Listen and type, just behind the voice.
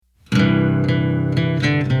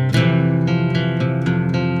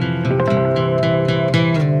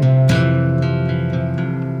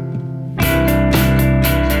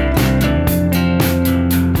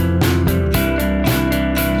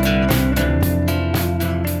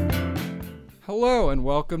Hello and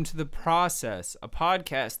welcome to The Process, a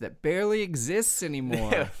podcast that barely exists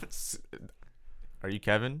anymore. Are you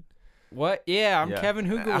Kevin? What? Yeah, I'm Kevin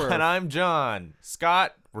Hoogerwerth. And I'm John.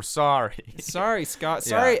 Scott, we're sorry. Sorry, Scott.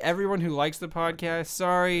 Sorry, everyone who likes the podcast.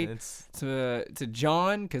 Sorry to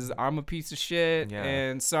John, because I'm a piece of shit. Yeah.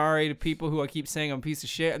 And sorry to people who I keep saying I'm a piece of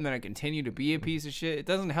shit, and then I continue to be a piece of shit. It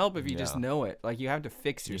doesn't help if you just know it. Like, you have to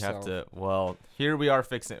fix yourself. You have to, well, here we are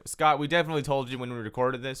fixing it. Scott, we definitely told you when we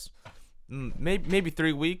recorded this. Maybe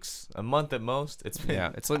 3 weeks, a month at most. It's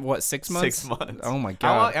been it's like what, 6 months? 6 months. Oh my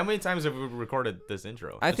god! How many times have we recorded this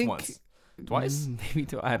intro? I Just think once. Twice. Maybe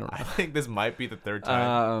two. I don't know. I think this might be the third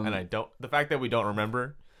time, and I don't. The fact that we don't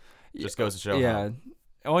remember just goes to show. Yeah.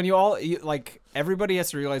 Oh, and like everybody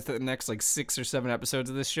has to realize that the next like 6 or 7 episodes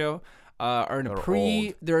of this show are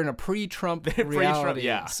in they're in a pre-Trump reality.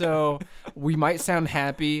 Yeah. So we might sound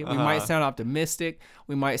happy, we might sound optimistic,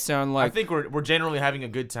 we might sound like I think we're generally having a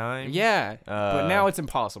good time. Yeah. But now it's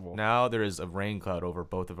impossible. Now there is a rain cloud over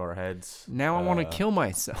both of our heads. Now I want to kill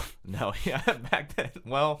myself. No, yeah, back then.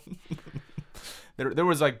 Well, there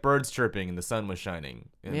was like birds chirping and the sun was shining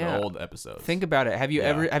in the old episodes. Think about it. Have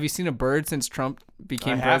you seen a bird since Trump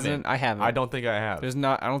became president? I haven't. I don't think I have.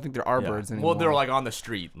 I don't think there are birds anymore. Well, they're like on the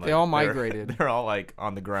street. Like, they all migrated. They're all like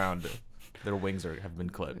on the ground. Their wings have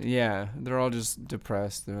been clipped. Yeah, they're all just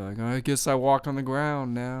depressed. They're like, I guess I walk on the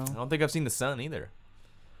ground now. I don't think I've seen the sun either.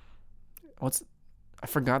 I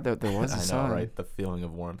forgot that there was a sun. I know, right? The feeling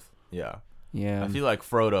of warmth. Yeah. Yeah. I feel like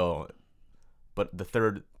Frodo, but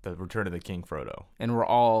the Return of the King Frodo. And we're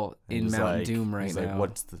all in Mount Doom right now.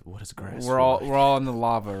 Like, what is grass? We're all in the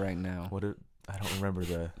lava right now. I don't remember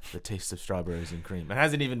the taste of strawberries and cream. It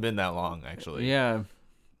hasn't even been that long, actually. Yeah.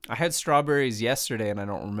 I had strawberries yesterday and I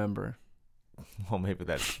don't remember. Well, maybe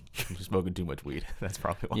that's you're smoking too much weed. That's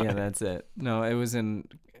probably why. Yeah, that's it. No, it was in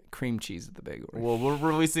cream cheese at the bagel. Well, we're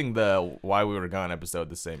releasing the Why We Were Gone episode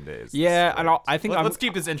the same day. I think let's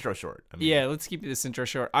keep this intro short. Let's keep this intro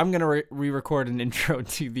short. I'm gonna re-record an intro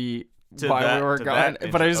to the Why We Were Gone,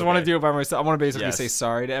 but I just want to do it by myself. I want to basically say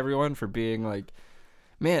sorry to everyone for being like,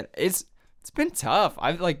 man, it's been tough.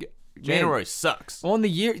 I've like January sucks. Well, in the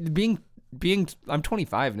year being I'm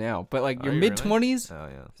 25 now, but like your mid 20s, really? Oh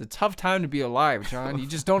yeah, it's a tough time to be alive, John. You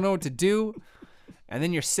just don't know what to do. And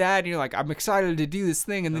then you're sad, and you're like, I'm excited to do this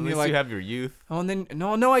thing, and then you're like, you have your youth. Oh, and then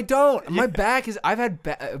no, I don't. My back I've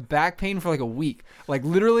had back pain for like a week. Like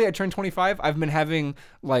literally, I turned 25. I've been having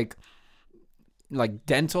like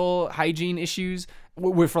dental hygiene issues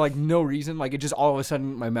for like no reason. Like it just all of a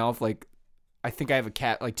sudden my mouth like. I think I have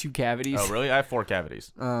 2 cavities. Oh, really? I have 4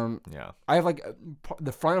 cavities. Yeah. I have like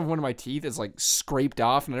the front of one of my teeth is like scraped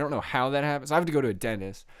off, and I don't know how that happens. I have to go to a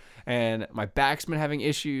dentist, and my back's been having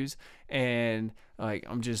issues, and like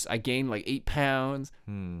I gained like 8 pounds.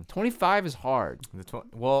 25 is hard.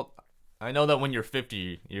 Well, I know that when you're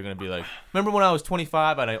 50, you're gonna be like, remember when I was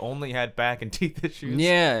 25 and I only had back and teeth issues?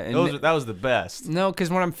 Yeah, and that was the best. No,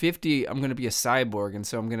 because when I'm 50, I'm gonna be a cyborg, and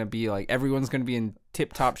so I'm gonna be like everyone's gonna be in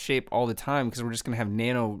tip-top shape all the time because we're just gonna have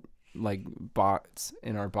nano like bots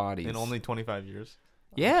in our bodies. In only 25 years.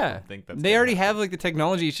 Yeah, they already have like the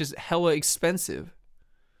technology. It's just hella expensive.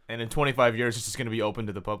 And in 25 years, it's just gonna be open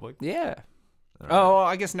to the public. Yeah. Oh, well,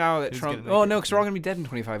 I guess now that Trump. Oh no, because we're all gonna be dead in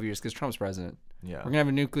 25 years because Trump's president. Yeah. We're gonna have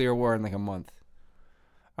a nuclear war in like a month.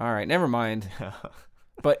 All right, never mind.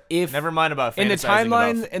 But if never mind about in the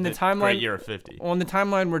timeline, great year of 50. On the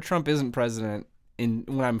timeline where Trump isn't president,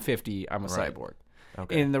 when I'm 50, I'm a cyborg.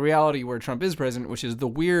 Okay. In the reality where Trump is president, which is the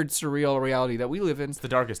weird, surreal reality that we live in, it's the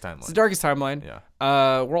darkest timeline. It's the darkest timeline. Yeah.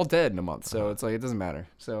 We're all dead in a month, so it's like it doesn't matter.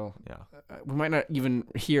 So yeah, we might not even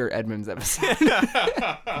hear Edmund's episode,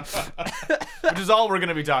 which is all we're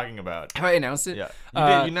gonna be talking about. Have I announced it? Yeah, you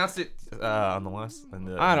did. You announced it on the last. I don't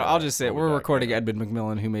know. I'll just say it. We're recording Edmund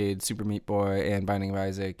McMillan, who made Super Meat Boy and Binding of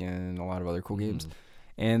Isaac and a lot of other cool games.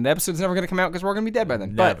 And the episode's never going to come out because we're going to be dead by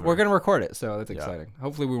then. Never. But we're going to record it, so that's exciting.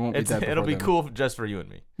 Hopefully we won't be dead before It'll be then. cool just for you and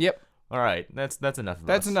me. Yep. All right. That's enough of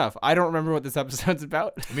That's us. enough. I don't remember what this episode's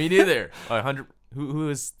about. Me neither. 100. Who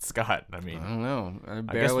is Scott? I mean, I don't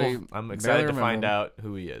know. I'm excited to find out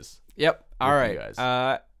who he is. Yep. All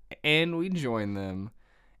right. And we join them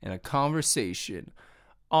in a conversation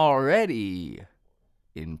already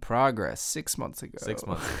in progress 6 months ago. 6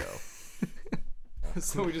 months ago.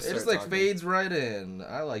 So we it just like fades right in.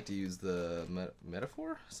 I like to use the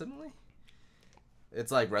metaphor simile.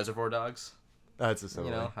 It's like Reservoir Dogs. That's a simile.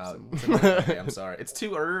 You know how? Okay, I'm sorry. It's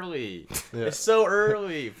too early. Yeah. It's so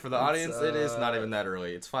early for the audience. It is uh, not even that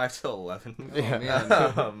early. It's 5 till 11. Yeah.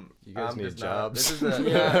 man. You guys I'm need just not- jobs. This is a,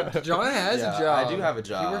 Yeah, John has yeah, a job. I do have a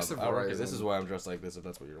job. He works at I work at- Verizon. this is why I'm dressed like this. If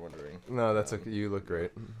that's what you're wondering. No, that's okay. You look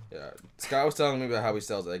great. Yeah. Scott was telling me about how he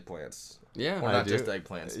sells eggplants. Yeah. Or I not do. just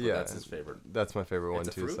eggplants, but Yeah. that's his favorite. That's my favorite one It's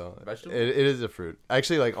a too. fruit? So Vegetable? it is a fruit.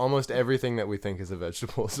 Actually, like almost everything that we think is a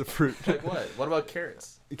vegetable is a fruit. Like what? What about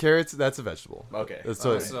carrots? Carrots, that's a vegetable. Okay.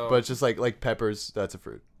 So, So- but just like peppers, that's a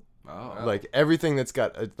fruit. Oh. Like everything that's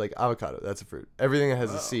got like avocado, that's a fruit. Everything that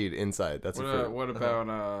has Oh. a seed inside, that's a fruit. What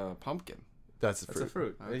about pumpkin? That's a That's fruit. a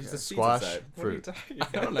fruit. Okay. It's the seeds Squash, inside. What are you fruit. talking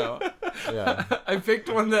I don't know. Yeah. I picked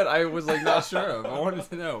one that I was like not sure of. I wanted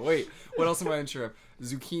to know. Wait, what else am I unsure of?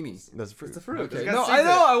 Zucchini. That's a fruit. It's a fruit. Okay. It's got No, seeds I in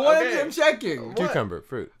know. it. I wanted. Okay. I'm checking. What? Cucumber,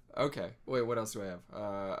 fruit. Okay. Wait, what else do I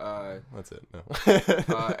have? That's it. No.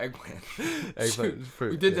 Eggplant. Eggplant,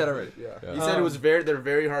 fruit. We did yeah. that already. Yeah. He said it was they're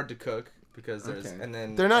very hard to cook because there's Okay. and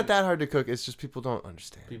then They're not and that hard to cook. It's just people don't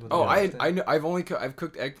understand. people Oh, don't I understand. know. I've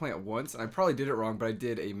cooked eggplant once, and I probably did it wrong, but I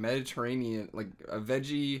did a Mediterranean, like a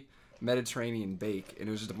veggie Mediterranean bake, and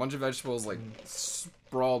it was just a bunch of vegetables like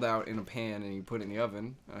sprawled out in a pan, and you put it in the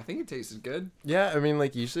oven. And I think it tasted good. Yeah, I mean,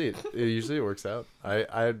 like usually it works out. I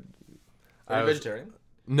Are I you was- vegetarian?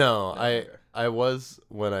 no, okay. I was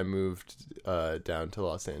when I moved down to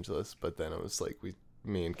Los Angeles, but then it was like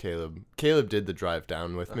me and Caleb did the drive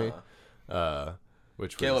down with me,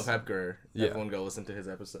 which Caleb was Hepker. Yeah. Everyone go listen to his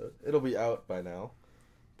episode. It'll be out by now.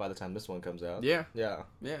 By the time this one comes out. Yeah. Yeah.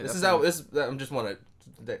 Yeah. This is definitely. how this. I'm just want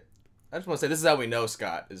to. I just want to say this is how we know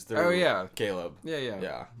Scott is through. Oh, yeah. Caleb. Yeah.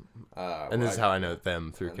 Yeah. and this is how I know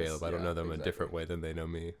them through and this- Caleb. I don't yeah, know them a exactly. different way than they know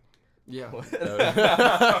me. Yeah.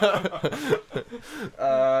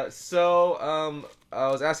 So I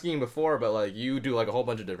was asking you before, but like you do like a whole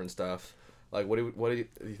bunch of different stuff. Like what do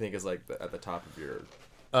you think is like at the top of your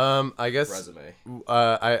I guess resume?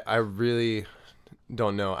 I really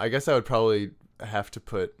don't know. I guess I would probably have to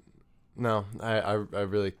put. No, I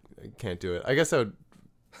really can't do it. I guess I would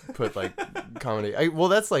put like comedy. Well,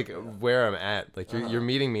 that's like where I'm at. Like you're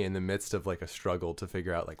meeting me in the midst of like a struggle to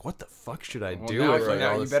figure out like what the fuck should I Well, do now, with like now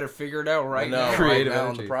all you this. better figure it out right No, now. Creative right now in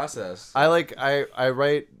energy. the process. I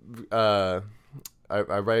write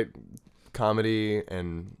I write comedy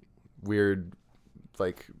and weird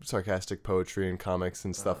like sarcastic poetry and comics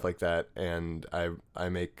and stuff like that, and I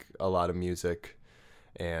make a lot of music,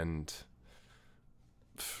 and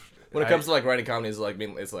When it comes to like writing comedy, is it like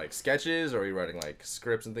it's like sketches, or are you writing like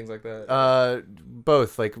scripts and things like that?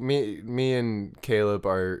 both. Like me and Caleb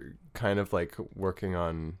are kind of like working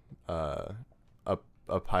on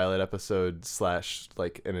a pilot episode /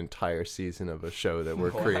 like an entire season of a show that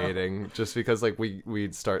we're Wow. creating, just because like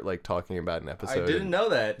we'd start like talking about an episode. I didn't know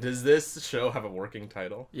that. Does this show have a working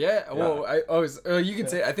title? Yeah. Well, you can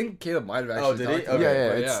say. I think Caleb might have actually. Oh, did he? talked about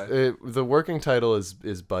Okay. it, Yeah, but it's the working title is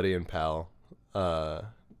Buddy and Pal,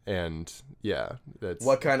 and yeah, that's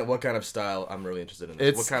What kind of style? I'm really interested in this.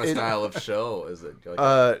 It's- What kind of it- style of show is it?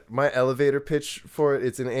 Like, my elevator pitch for it.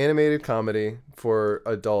 It's an animated comedy for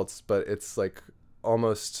adults, but it's like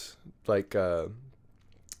almost like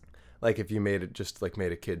if you made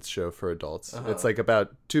a kids show for adults. It's like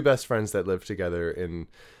about two best friends that live together in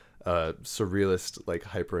a surrealist like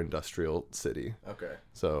hyper industrial city. okay.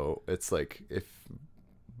 So it's like if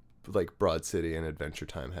like Broad City and Adventure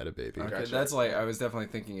Time had a baby. Okay, Gotcha. that's like I was definitely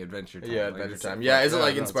thinking Adventure Time. Yeah, like, Adventure it's Time. like- Yeah, is it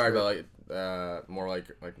like no, it's inspired great. by like more like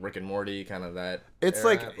Rick and Morty, kind of that? It's era,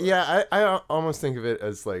 like or- yeah, I almost think of it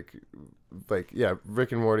as like yeah,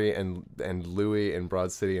 Rick and Morty and Louie and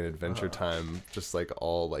Broad City and Adventure Time, just like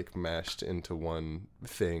all like mashed into one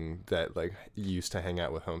thing that like used to hang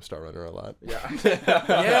out with Homestar Runner a lot. Yeah.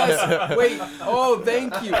 Yes. Wait. Oh,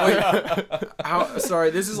 thank you. Wait.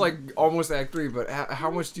 Sorry, this is like almost Act 3, but how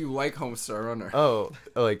much do you like Homestar Runner? Oh,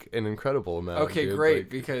 like an incredible amount. Okay, dude. great. Like,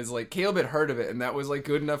 Because like Caleb had heard of it, and that was like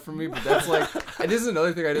good enough for me. But that's like, and this is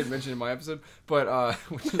another thing I didn't mention in my episode. But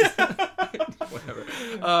which is, whatever.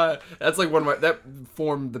 That's like one of my that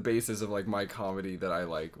formed the basis of like my comedy that I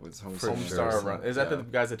like was Homestar. For sure. Homestar Run. Is that Yeah. the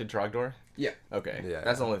guys that did Trogdor? Yeah. Okay. Yeah.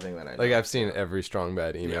 That's the only thing that I know. like I've seen every Strong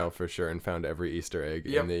Bad email Yeah. for sure and found every Easter egg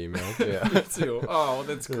Yep. in the email. Yeah. Me too. Oh,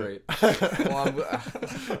 that's great. Well,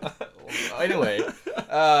 anyway,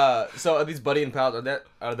 so are these Buddy and Pal,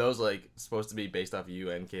 are those like supposed to be based off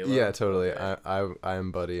you and Caleb? Yeah, totally. Okay. I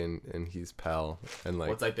am Buddy and he's Pal, and like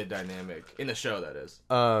What's like the dynamic in the show that is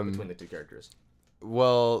um between the two characters?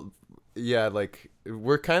 well, yeah, like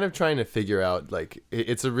we're kind of trying to figure out like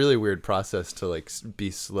it's a really weird process to like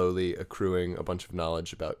be slowly accruing a bunch of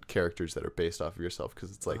knowledge about characters that are based off of yourself,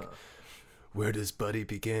 because it's like where does Buddy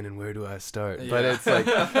begin and where do I start? Yeah. But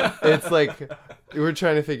it's like we're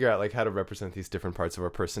trying to figure out like how to represent these different parts of our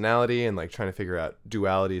personality, and like trying to figure out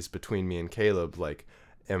dualities between me and Caleb. Like,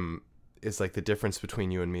 is like the difference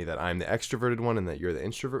between you and me that I'm the extroverted one and that you're the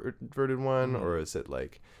introverted one, or is it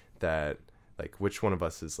like that, like which one of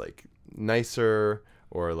us is like nicer,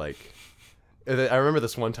 or like I remember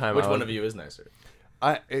this one time. Which one of you is nicer?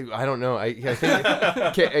 I don't know. I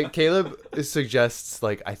think Caleb suggests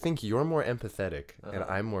like I think you're more empathetic and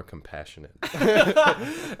I'm more compassionate.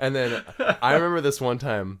 And then I remember this one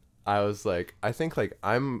time I was like, I think like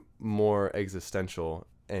I'm more existential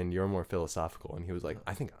and you're more philosophical, and he was like,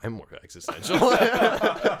 I think I'm more existential.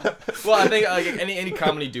 Well, I think like any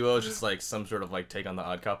comedy duo is just like some sort of like take on the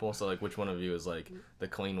Odd Couple. So like, which one of you is like the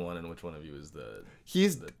clean one, and which one of you is the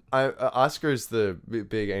Oscar's the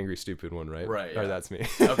big angry stupid one, right? Right. Or Yeah. that's me.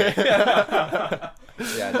 Okay. Yeah,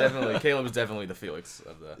 definitely. Caleb was definitely the Felix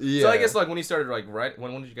of the. Yeah. So I guess like when you started like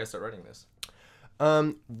when did you guys start writing this?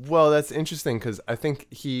 Well, that's interesting because I think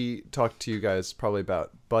he talked to you guys probably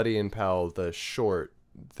about Buddy and Pal, the short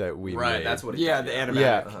that we made. That's what. Yeah, the animatic.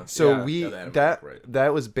 Yeah. Uh-huh. So Yeah. we Yeah, the animatic, right.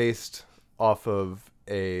 that was based off of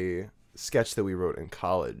a sketch that we wrote in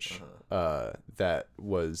college. That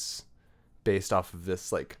was based off of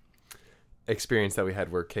this like experience that we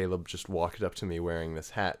had where Caleb just walked up to me wearing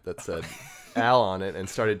this hat that said Al on it and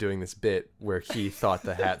started doing this bit where he thought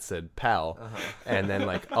the hat said Pal. And then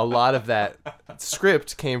like a lot of that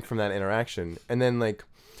script came from that interaction. And then like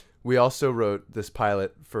we also wrote this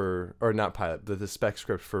pilot the spec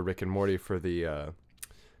script for Rick and Morty for the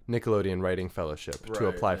Nickelodeon Writing Fellowship to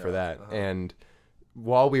Right, apply for yeah, that. And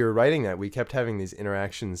while we were writing that, we kept having these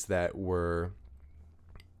interactions that were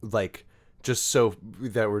like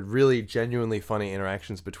that were really genuinely funny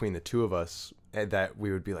interactions between the two of us, and that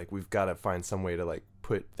we would be like, we've got to find some way to like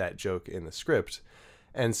put that joke in the script.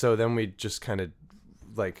 And so then we just kind of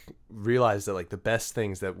like realized that like the best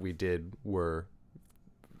things that we did were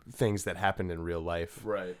things that happened in real life,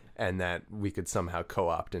 Right. and that we could somehow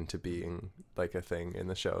co-opt into being like a thing in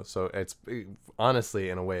the show. So it's honestly,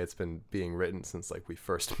 in a way, it's been being written since like we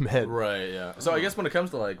first met. Right. Yeah. So I guess when it comes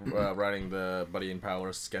to like writing the Buddy and Pal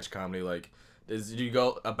or sketch comedy, like, do you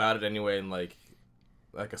go about it anyway in like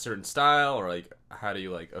a certain style, or like how do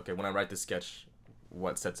you like? Okay, when I write this sketch,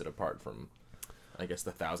 what sets it apart from, I guess,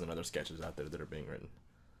 the 1,000 other sketches out there that are being written?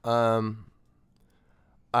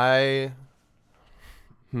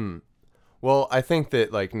 Well, I think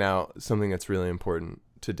that like now something that's really important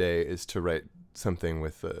today is to write something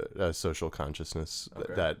with a social consciousness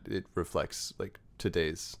Okay. that it reflects like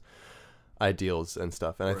today's ideals and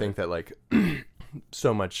stuff. And I think that like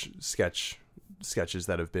so much sketches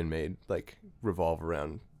that have been made like revolve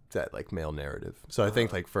around that like male narrative. So I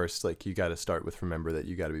think like first like you got to start with remember that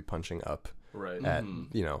you got to be punching up Right. at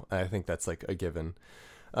I think that's like a given.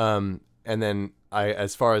 And then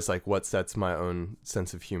as far as like what sets my own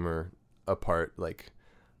sense of humor apart, like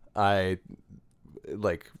I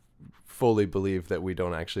like fully believe that we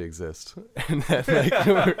don't actually exist, and that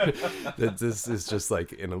like that this is just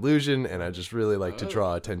like an illusion, and I just really like to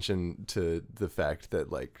draw attention to the fact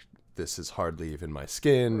that like this is hardly even my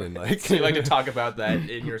skin, and like So you like to talk about that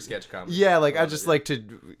in your sketch comedy? yeah, like I just like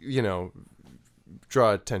to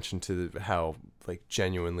draw attention to how like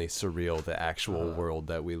genuinely surreal the actual world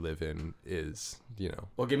that we live in is,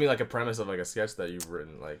 Well, give me like a premise of like a sketch that you've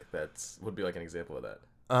written, like would be like an example of that.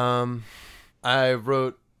 I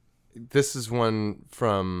wrote, this is one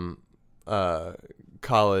from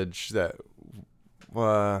college that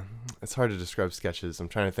it's hard to describe sketches. I'm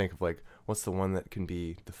trying to think of like what's the one that can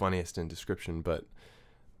be the funniest in description, but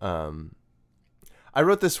I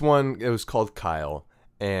wrote this one. It was called Kyle,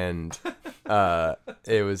 and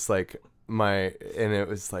it was like it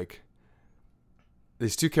was like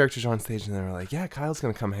these two characters on stage, and they were like, yeah, Kyle's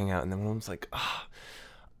gonna come hang out, and then one was like,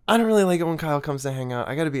 I don't really like it when Kyle comes to hang out.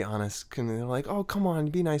 I gotta be honest. And they're like, oh, come on,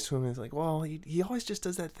 be nice to him. And it's like, well, he always just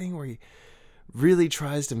does that thing where he really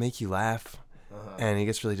tries to make you laugh. And he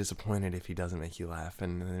gets really disappointed if he doesn't make you laugh.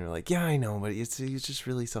 And then they're like, yeah, I know, but he's just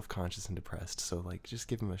really self-conscious and depressed. So, like, just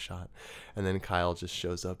give him a shot. And then Kyle just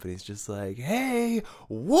shows up and he's just like, hey,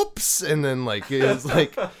 whoops. And then, like, he's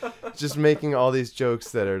like just making all these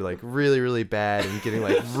jokes that are, like, really, really bad and getting,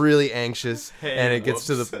 like, really anxious. Hey, and it gets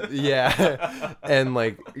to the, yeah. And,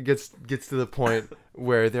 like, it gets to the point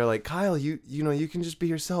where they're like, Kyle, you can just be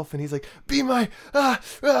yourself. And he's like, be my,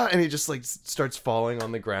 and he just, like, starts falling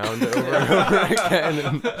on the ground over and over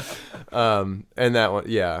again. And that one,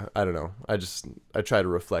 yeah, I don't know. I try to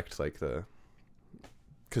reflect, like,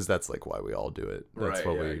 because that's, like, why we all do it. That's Right,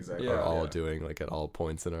 what yeah, we exactly. are Yeah, all yeah. doing, like, at all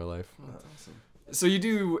points in our life. Awesome. So you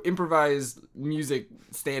do improvised music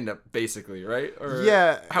stand-up, basically, right? Or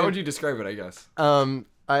Yeah, How would and- you describe it? I guess.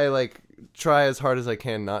 I like try as hard as I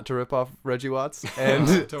can not to rip off Reggie Watts, and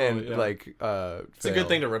Totally, and yeah. like It's a good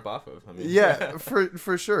thing to rip off of. I mean, Yeah,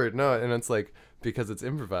 for sure. No, and it's like because it's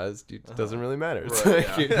improvised, it doesn't really matter. It's Right, like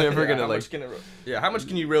yeah. you're never Yeah, gonna how like. much can how much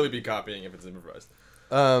can you really be copying if it's improvised?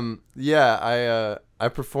 Yeah, I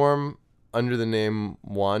perform under the name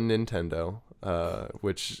Juan Nintendo,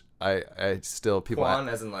 which I still people. Juan,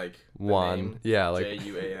 as in like the Juan, name? yeah, like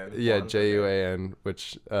Juan. yeah, Juan? Juan,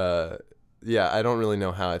 which yeah, I don't really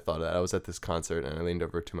know how I thought of that. I was at this concert and I leaned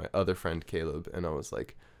over to my other friend Caleb and I was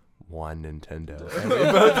like, Juan Nintendo. And we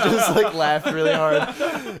both just like laughed really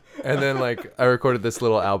hard. And then like I recorded this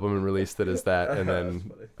little album and released it as that. And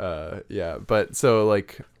then yeah, but so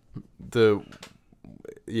like the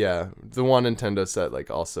Juan Nintendo set like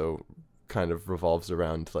also kind of revolves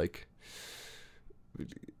around like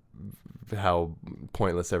how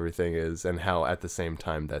pointless everything is and how at the same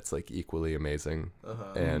time that's like equally amazing.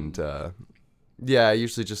 And yeah, I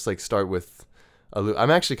usually just like start with a loop. I'm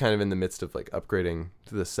actually kind of in the midst of like upgrading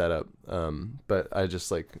the setup, but I just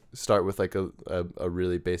like start with like a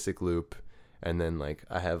really basic loop, and then like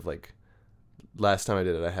I have like last time I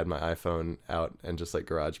did it I had my iPhone out and just like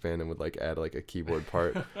GarageBand and would like add like a keyboard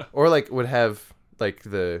part or like would have like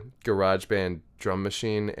the GarageBand drum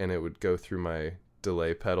machine and it would go through my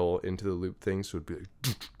delay pedal into the loop thing, so it would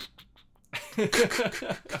be like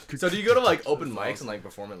So do you go to like open mics and like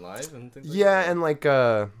perform it live and things like yeah, that?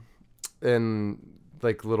 and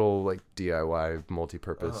like little like DIY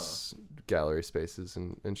multi-purpose gallery spaces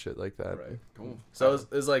and shit like that. Right. Cool. So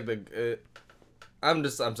it's like I'm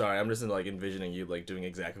sorry. I'm just like envisioning you like doing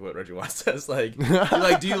exactly what Reggie Watts says. Like,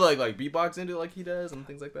 do you like beatbox into it like he does and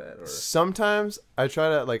things like that? Or Sometimes I try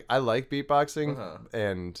to like I like beatboxing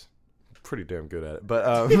and pretty damn good at it,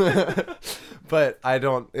 but but I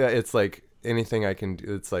don't. It's like anything I can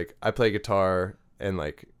do. It's like I play guitar and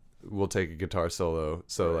like we'll take a guitar solo.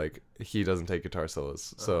 So like he doesn't take guitar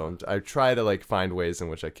solos. So I try to like find ways in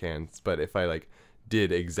which I can. But if I like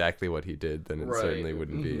did exactly what he did, then it Right. certainly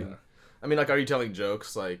wouldn't be. Yeah. I mean, like, are you telling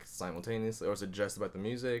jokes like simultaneously, or is it just about the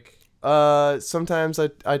music? Sometimes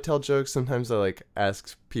I tell jokes. Sometimes I like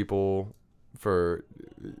ask people for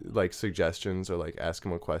like suggestions or like ask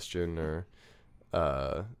them a question or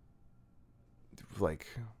like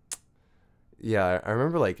yeah, I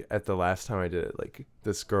remember like at the last time I did it, like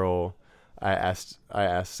this girl, I asked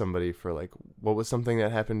somebody for like what was something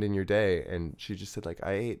that happened in your day, and she just said like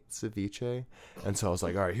I ate ceviche, and so I was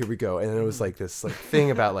like, all right, here we go, and then it was like this like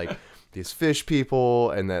thing about like these fish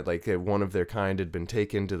people and that like one of their kind had been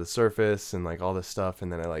taken to the surface and like all this stuff,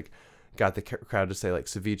 and then I like got the crowd to say like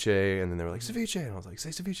ceviche, and then they were like ceviche, and I was like say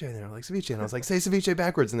ceviche, and they were like ceviche, and I was like say ceviche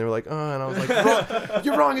backwards, and they were like and I was like wrong,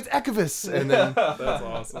 you're wrong, it's Ecovus, and then That's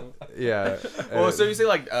awesome. yeah. Well, so you say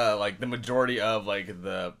like the majority of like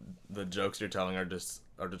the jokes you're telling are just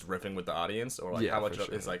riffing with the audience, or like Yeah, how much for of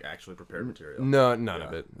sure. is like actually prepared material? No, none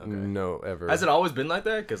of Yeah, it. okay. No, ever. Has it always been like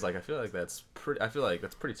that? Because like I feel like that's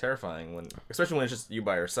pretty terrifying when, especially when it's just you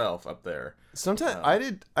by yourself up there. Sometimes I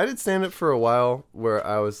did stand up for a while where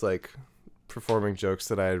I was like performing jokes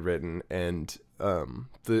that I had written, and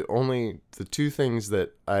the two things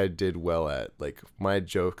that I did well at, like my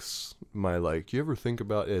jokes, my like you ever think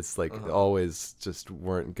about it's like always just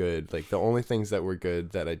weren't good. Like the only things that were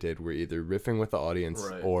good that I did were either riffing with the audience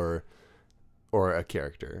Right. or a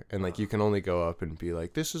character, and like you can only go up and be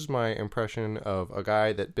like, this is my impression of a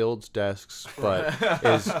guy that builds desks but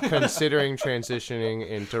is considering transitioning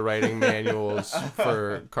into writing manuals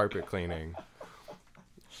for carpet cleaning.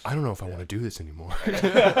 I don't know if I want to do this anymore.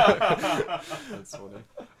 That's funny.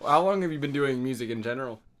 Well, how long have you been doing music in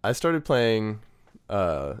general? I started playing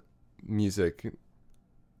music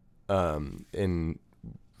in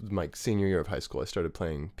my senior year of high school. I started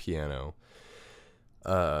playing piano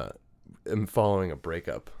and following a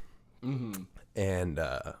breakup. Mm-hmm. And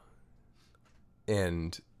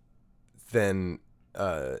then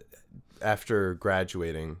after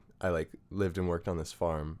graduating, I like lived and worked on this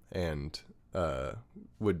farm, and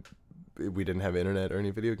we didn't have internet or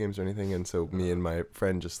any video games or anything, and so me and my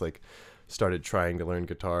friend just like started trying to learn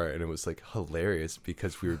guitar, and it was like hilarious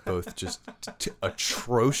because we were both just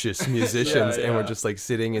atrocious musicians, and we're just like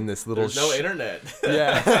sitting in this little There's no internet.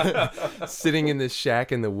 yeah, sitting in this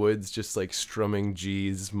shack in the woods, just like strumming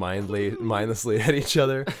G's mindlessly at each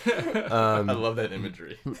other. I love that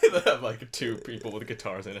imagery. Of like two people with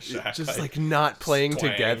guitars in a shack. Just like not playing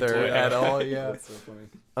twang, together twang. at all. Yeah. That's so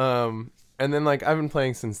funny. And then like I've been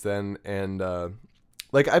playing since then, and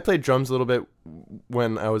like I played drums a little bit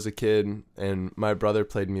when I was a kid, and my brother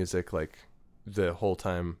played music like the whole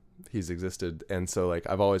time he's existed, and so like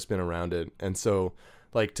I've always been around it, and so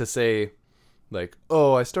like to say like,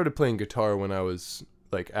 oh, I started playing guitar when I was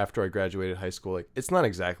like after I graduated high school, like it's not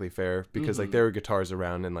exactly fair because like there were guitars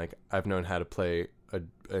around, and like I've known how to play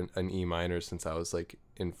an E minor since I was like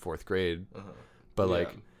in 4th grade, but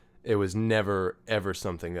like it was never ever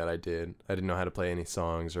something that I did. I didn't know how to play any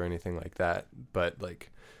songs or anything like that, but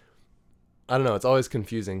like I don't know, it's always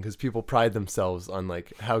confusing because people pride themselves on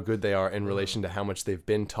like how good they are in relation to how much they've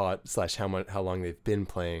been taught / how long they've been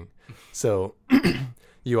playing. So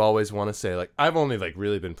you always want to say like, I've only like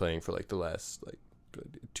really been playing for like the last like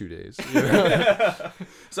 2 days. You know?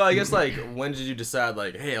 So I guess like, when did you decide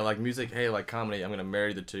like, hey, I like music, hey, I like comedy, I'm gonna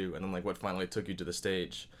marry the two, and then like what finally took you to the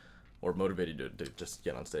stage, or motivated you to just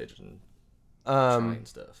get on stage and trying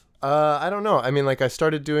stuff? I don't know. I mean, like I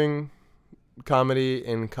started doing comedy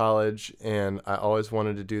in college, and I always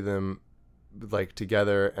wanted to do them like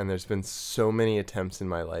together, and there's been so many attempts in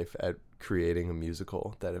my life at creating a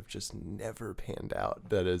musical that have just never panned out.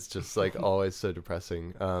 That is just like always so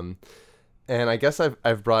depressing. And I guess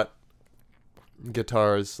I've brought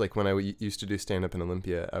guitars, like when I used to do stand up in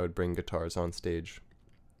Olympia, I would bring guitars on stage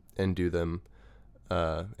and do them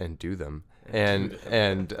and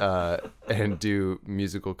do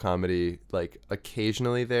musical comedy like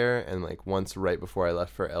occasionally there, and like once right before I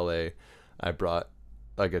left for LA, I brought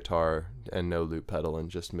a guitar and no loop pedal and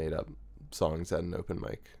just made up songs at an open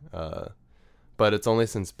mic. But it's only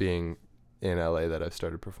since being in LA that I've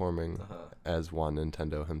started performing as Juan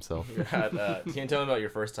Nintendo himself. Can you tell me about your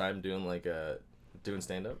first time doing like doing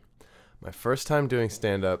stand up? My first time doing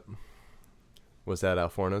stand up was at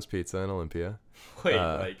Alforno's Pizza in Olympia. Wait,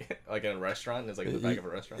 like in a restaurant? It's like in the back of a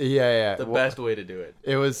restaurant? Yeah. The best way to do it.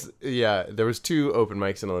 It was, there was 2 open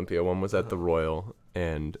mics in Olympia. One was at the Royal,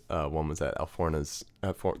 and one was at Alforno's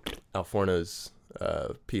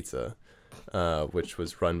Pizza, which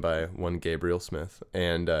was run by one Gabriel Smith.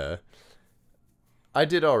 And I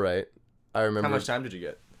did all right. I remember. How much time did you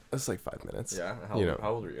get? It was like 5 minutes. Yeah. How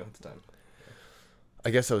old were you at the time? I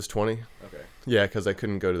guess I was 20. Okay. Yeah, because I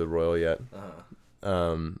couldn't go to the Royal yet.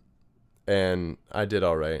 And I did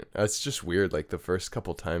all right. It's just weird. Like the first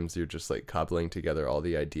couple times, you're just like cobbling together all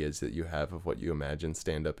the ideas that you have of what you imagine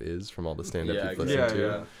stand-up is from all the stand-up you've listened to.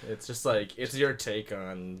 Yeah. It's just like, it's your take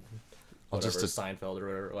on whatever, Seinfeld or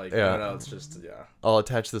whatever. Like, I don't know. It's just, I'll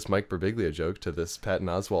attach this Mike Birbiglia joke to this Patton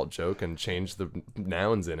Oswalt joke and change the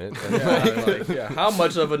nouns in it. How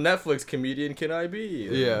much of a Netflix comedian can I be?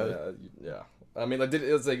 Yeah. I mean, like,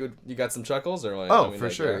 it was like, you got some chuckles or like? Oh, I mean, for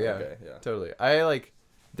like, sure. Yeah. Okay, yeah. Totally. I like.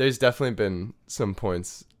 There's definitely been some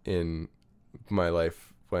points in my life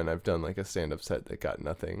when I've done like a stand-up set that got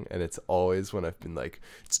nothing, and it's always when I've been like,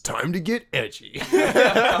 it's time to get edgy.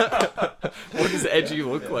 What does edgy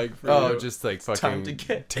look like for you? Just like Time to fucking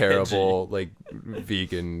get terrible like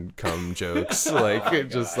vegan cum jokes, like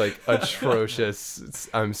just like atrocious.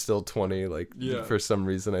 I'm still 20, like for some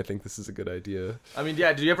reason I think this is a good idea. I mean,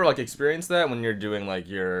 yeah, do you ever like experience that when you're doing like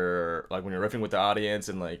when you're riffing with the audience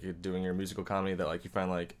and like you're doing your musical comedy, that like you find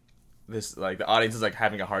like this, like the audience is like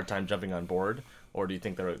having a hard time jumping on board? Or do you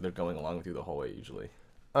think they're going along with you the whole way usually?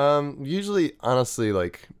 Usually, honestly,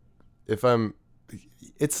 like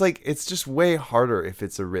it's just way harder if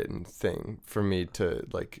it's a written thing for me to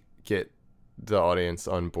like get the audience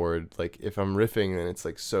on board. Like if I'm riffing, then it's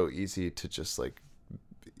like so easy to just like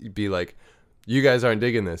be like, you guys aren't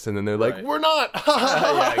digging this, and then they're like, we're not.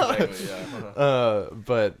 Yeah, exactly. Yeah.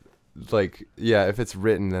 But like, yeah, if it's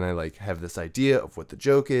written, then I like have this idea of what the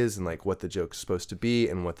joke is and like what the joke's supposed to be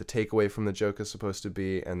and what the takeaway from the joke is supposed to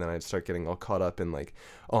be, and then I start getting all caught up in like,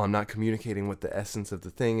 oh, I'm not communicating what the essence of the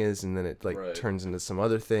thing is, and then it like turns into some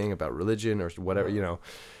other thing about religion or whatever, you know,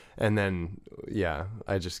 and then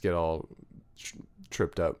I just get all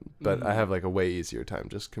tripped up. But I have like a way easier time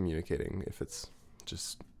just communicating if it's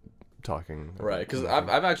just talking. Right, because I've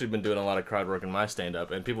actually been doing a lot of crowd work in my stand-up,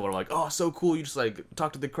 and people are like, oh, so cool, you just like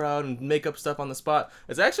talk to the crowd and make up stuff on the spot.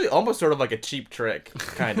 It's actually almost sort of like a cheap trick,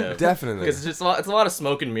 kind of. Definitely. Because it's a lot of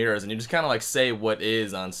smoke and mirrors, and you just kind of like say what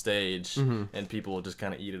is on stage, and people will just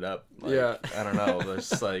kind of eat it up. Like, I don't know,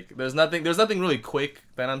 there's nothing really quick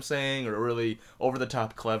that I'm saying, or really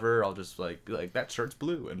over-the-top clever. I'll just like that shirt's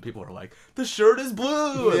blue, and people are like, the shirt is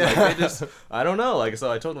blue, and like, they just, I don't know, like,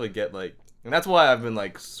 so I totally get like. And that's why I've been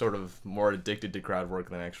like sort of more addicted to crowd work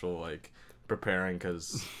than actual like preparing,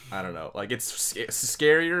 because I don't know, like it's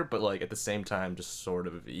scarier, but like at the same time just sort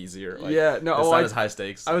of easier. Like, it's not as high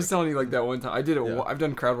stakes. I was telling you like that one time I did it. I've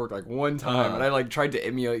done crowd work like one time, and I like tried to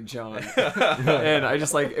emulate John, and I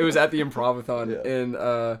just like, it was at the Improvathon, and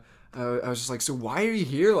I was just like, so why are you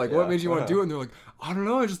here? Like, what Yeah. made you want to do it? And they're like, I don't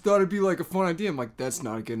know. I just thought it'd be like a fun idea. I'm like, that's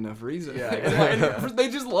not a good enough reason. Yeah, exactly. And they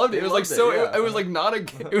just loved it. It was like loved it, so. yeah. It was like not a.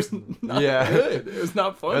 It was not Yeah. good. It was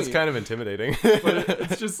not funny. That's kind of intimidating. But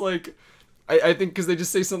it's just like. I think because they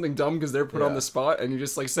just say something dumb because they're put on Yeah. the spot, and you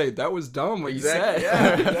just like say that was dumb what Exactly. you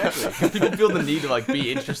said. Yeah, exactly. 'Cause people feel the need to like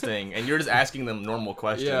be interesting, and you're just asking them normal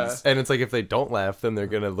questions. Yeah. And it's like if they don't laugh, then they're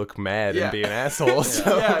gonna look mad Yeah. and be an asshole.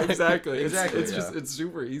 So. Yeah, exactly. Exactly, It's just yeah. it's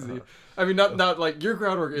super easy. I mean, not like your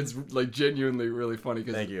crowd work. It's like genuinely really funny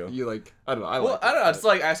because Thank you. You like I don't know. I Well, like. I don't know. It's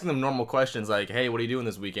like asking them normal questions, like, "Hey, what are you doing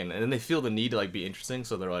this weekend?" And then they feel the need to like be interesting,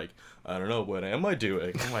 so they're like, "I don't know, what am I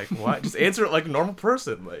doing?" I'm like, "What?" Just answer it like a normal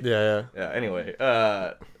person. Like, Yeah. yeah. Anyway,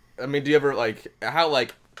 I mean, do you ever like how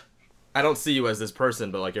like I don't see you as this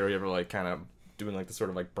person, but like, are you ever like kind of doing like the sort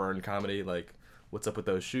of like burn comedy, like, "What's up with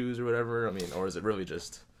those shoes?" or whatever? I mean, or is it really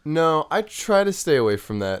just? No, I try to stay away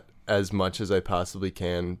from that as much as I possibly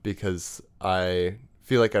can because I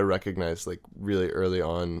feel like I recognize like really early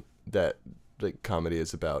on that like comedy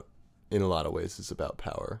is about, in a lot of ways, is about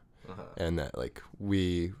power, and that like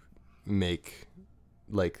we make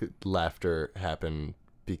like laughter happen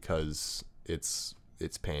because it's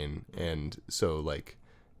pain, and so like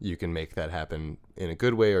you can make that happen in a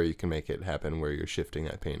good way, or you can make it happen where you're shifting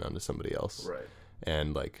that pain onto somebody else. Right.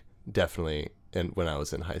 And like definitely, and when I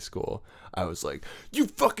was in high school, I was like, "You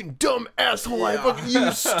fucking dumb asshole! I fucking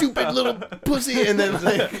you stupid little pussy!" And then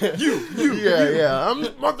like yeah, I'm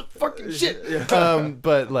motherfucking shit.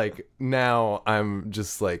 But like now, I'm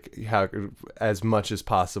just like how as much as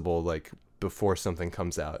possible, like before something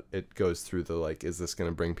comes out, it goes through the like, is this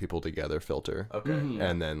gonna bring people together filter? Okay.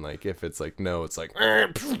 And then like if it's like no, it's like Well,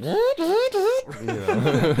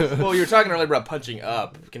 you were talking earlier about punching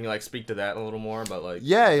up. Can you like speak to that a little more about like?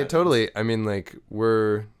 yeah, totally. I mean, like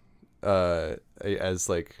we're as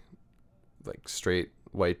like straight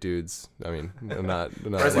white dudes. I mean, not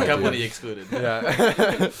Present white company dudes. excluded.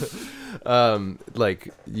 Yeah. Like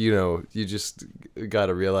you just got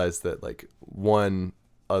to realize that like one,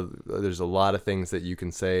 there's a lot of things that you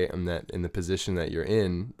can say, and that in the position that you're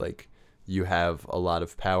in, like you have a lot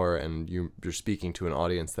of power, and you're speaking to an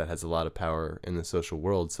audience that has a lot of power in the social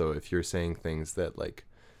world. So if you're saying things that like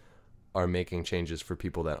are making changes for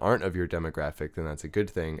people that aren't of your demographic, then that's a good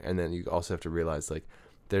thing. And then you also have to realize like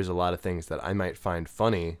there's a lot of things that I might find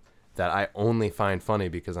funny that I only find funny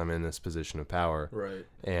because I'm in this position of power. Right.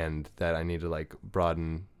 And that I need to like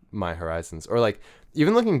broaden my horizons. Or like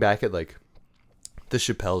even looking back at like the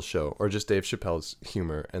Chappelle Show or just Dave Chappelle's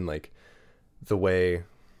humor, and like the way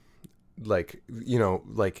like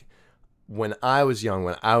like when I was young,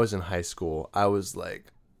 when I was in high school, I was like,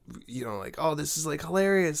 like, oh, this is like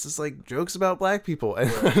hilarious. It's like jokes about black people. And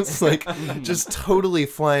it's like just totally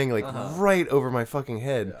flying like right over my fucking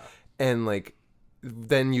head. Yeah. And like,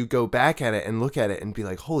 then you go back at it and look at it and be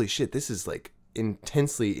like, holy shit, this is like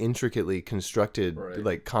intensely, intricately constructed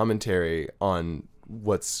like commentary on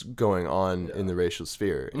what's going on in the racial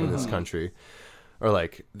sphere in this country. Or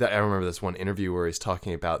like that, I remember this one interview where he's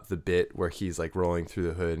talking about the bit where he's like rolling through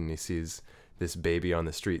the hood and he sees this baby on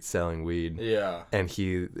the street selling weed. Yeah. And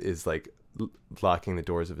he is like locking the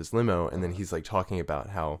doors of his limo, and then he's like talking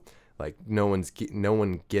about how like no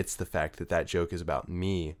one gets the fact that joke is about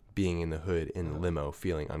me being in the hood in the limo,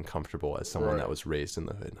 feeling uncomfortable as someone that was raised in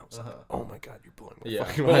the hood. And I was like, oh my god, you're blowing my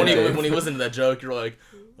fucking But mind, Dave. when he listened to that joke, you're like,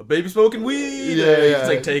 a baby smoking weed. Yeah, And you yeah. just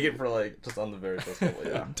like take it for like just on the very first level.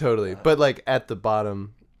 Yeah. Totally. But like at the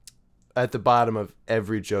bottom of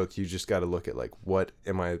every joke, you just got to look at like, what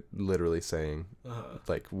am I literally saying?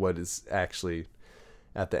 Like what is actually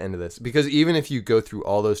at the end of this? Because even if you go through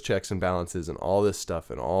all those checks and balances and all this stuff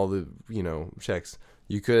and all the checks,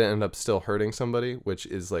 you could end up still hurting somebody, which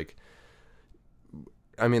is like,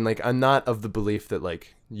 I mean, like, I'm not of the belief that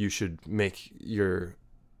like you should make your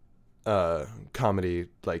comedy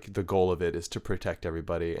like the goal of it is to protect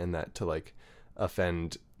everybody, and that to like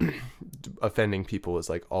offending people is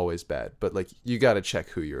like always bad. But like you got to check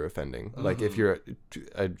who you're offending. Like if you're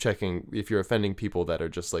offending people that are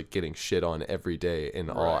just like getting shit on every day in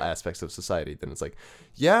all aspects of society, then it's like,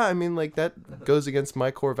 yeah, I mean, like that goes against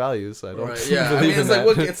my core values. I don't Yeah. I believe mean, it's in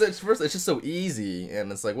like that. it's just so easy,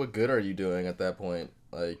 and it's like, what good are you doing at that point?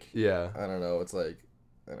 Like, Yeah. I don't know. It's like,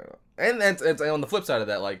 I don't know. And it's on the flip side of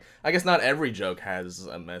that, like, I guess not every joke has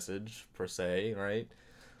a message per se, right?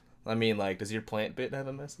 I mean, like, does your plant bit have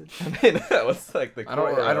a message? I mean, that was like the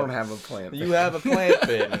core. I don't have a plant. You have a plant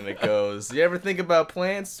bit, and it goes. You ever think about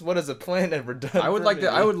plants? What has a plant ever done? I would for like me?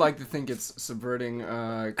 to. I would like to think it's subverting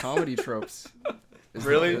comedy tropes.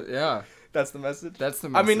 Really? Yeah. That's the message. That's the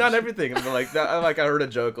I message. mean, not everything. But like, I heard a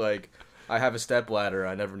joke like, I have a step ladder.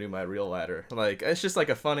 I never knew my real ladder. Like, it's just like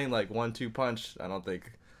a funny like 1-2 punch. I don't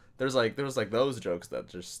think there's like those jokes that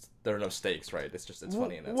just there are no stakes, right? It's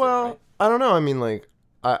funny and that's it, right? I don't know. I mean, like,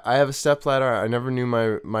 I have a step ladder. I never knew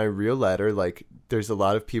my real ladder. Like, there's a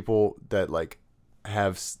lot of people that like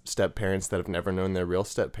have step parents that have never known their real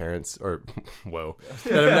step parents, or whoa,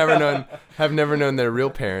 that have never known their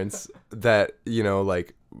real parents. That, you know,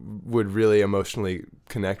 like, would really emotionally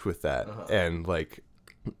connect with that, and like,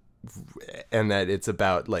 and that it's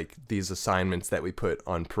about like these assignments that we put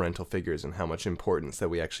on parental figures and how much importance that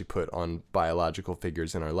we actually put on biological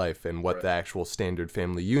figures in our life, and what the actual standard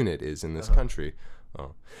family unit is in this country.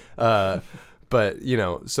 But, you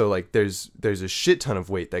know, so like there's a shit ton of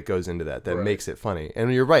weight that goes into that makes it funny.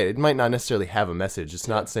 And you're right, it might not necessarily have a message. It's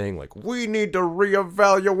not saying like, we need to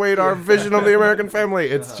reevaluate our vision of the American family.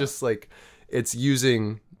 It's just like, it's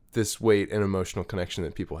using this weight and emotional connection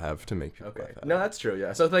that people have to make people laugh. No, that's true.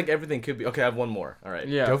 Yeah. So I think everything could be okay. I have one more. All right.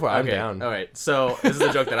 Yeah. Go for it. I'm Okay, down. All right. So this is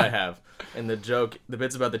the joke that I have, and the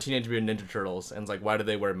bit's about the Teenage Mutant Ninja Turtles, and it's like, why do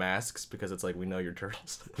they wear masks? Because it's like, we know you're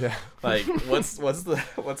turtles. Yeah. Like, what's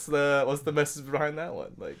the message behind that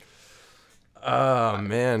one? Like, Oh,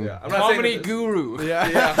 man. I'm not saying Comedy that- guru.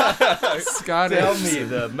 Yeah. Scott Tell is- me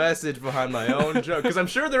the message behind my own joke, because I'm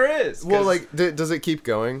sure there is. Well, 'cause, like, does it keep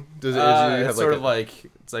going? Does it? it's sort of like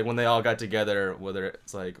it's like when they all got together. Whether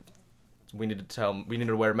it's like we need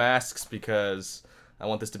to wear masks because I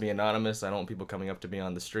want this to be anonymous. I don't want people coming up to me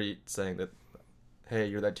on the street saying that, hey,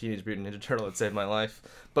 you're that Teenage Mutant Ninja Turtle that saved my life.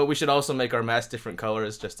 But we should also make our masks different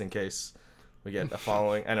colors just in case we get a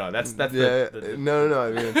following. I know that's yeah. the No.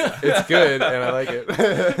 I mean, it's good, and I like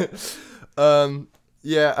it.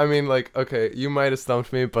 Yeah. I mean, like, okay, you might have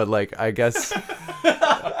stumped me, but like, I guess,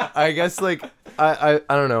 like, I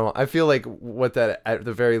don't know. I feel like what that at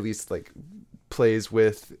the very least like plays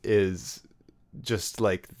with is just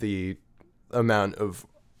like the amount of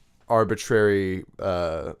arbitrary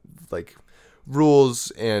like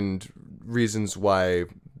rules and reasons why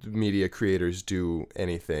media creators do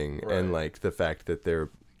anything, and like the fact that they're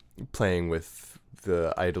playing with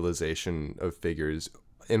the idolization of figures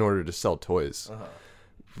in order to sell toys.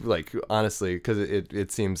 Like, honestly, because it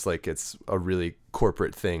seems like it's a really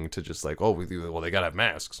corporate thing to just like, oh, well, they gotta have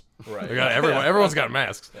masks. Right. They got everyone's got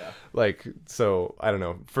masks. Yeah. Like, so I don't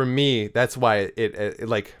know. For me, that's why it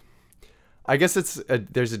like, I guess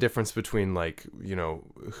there's a difference between like, you know,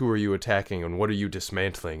 who are you attacking and what are you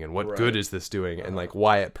dismantling and what good is this doing, and like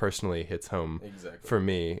why it personally hits home for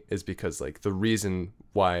me is because like the reason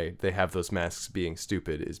why they have those masks being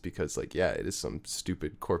stupid is because like, yeah, it is some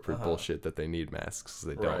stupid corporate bullshit that they need masks.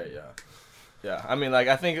 They don't. Right, yeah. I mean, like,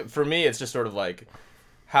 I think for me, it's just sort of like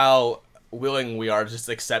how willing we are to just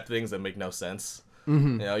accept things that make no sense. You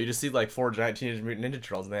know, you just see like 4 giant Teenage Mutant Ninja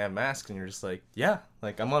Turtles and they have masks, and you're just like, yeah,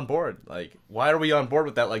 like, I'm on board. Like, why are we on board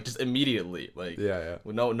with that? Like, just immediately, like, Yeah.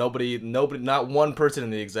 nobody, not one person in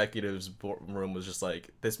the executives room was just like,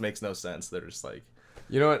 this makes no sense. They're just like,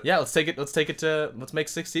 You know what? yeah, let's make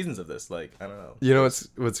 6 seasons of this. Like, I don't know. You know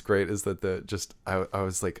what's great is that I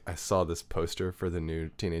was like, I saw this poster for the new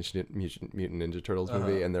Teenage Mutant Ninja Turtles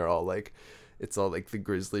movie, and they're all like, it's all like the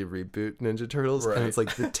Grizzly reboot Ninja Turtles, and it's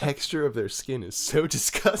like the texture of their skin is so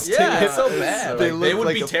disgusting. Yeah, it's so bad. They They look would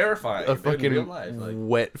like be terrifying a in fucking real life. Like,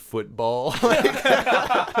 wet football.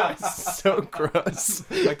 Like, so gross.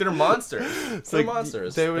 like they're monsters. They're like,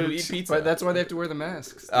 monsters. they They would- would eat pizza. But that's why they have to wear the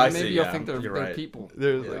masks. I Maybe see, you'll yeah, think they're you're right. people.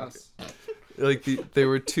 They're Yes. like they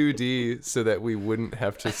were 2D so that we wouldn't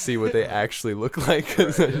have to see what they actually look like,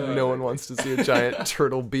 because no one wants to see a giant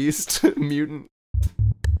turtle beast mutant.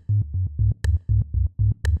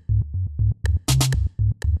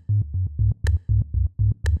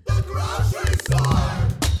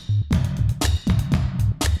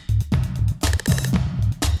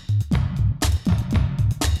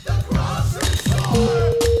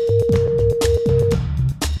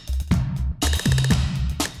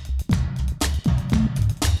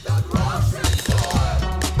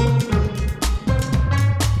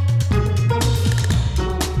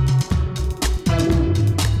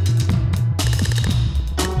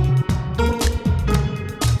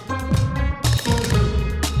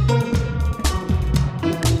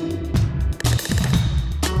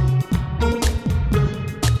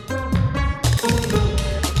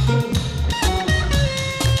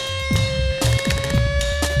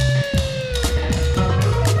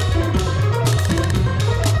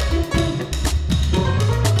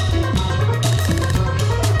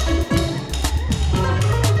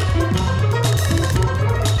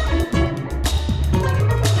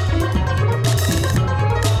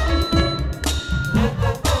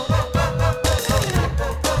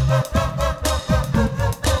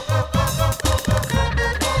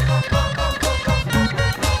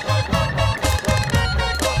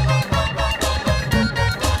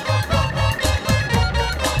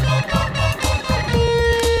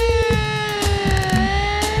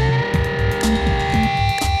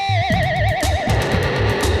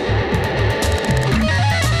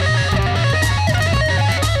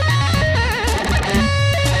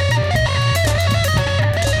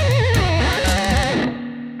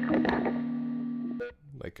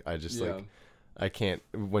 just Yeah. like I can't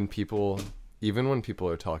when people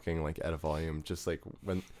are talking like at a volume, just like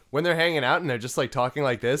when they're hanging out and they're just like talking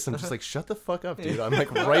like this, I'm just like, shut the fuck up, dude. I'm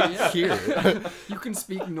like right here. You can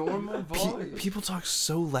speak normal volume. People talk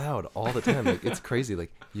so loud all the time. Like it's crazy.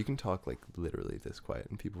 Like you can talk like literally this quiet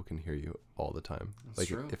and people can hear you all the time. That's like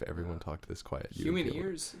true. if everyone talked this quiet, you would Human be able-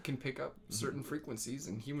 ears can pick up certain frequencies,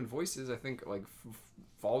 and human voices, I think, like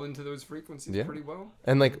fall into those frequencies Yeah. pretty well.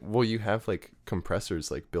 And like, well, you have like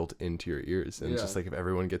compressors like built into your ears, and it's just Yeah. like if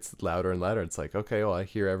everyone gets louder and louder, it's like, okay, well, I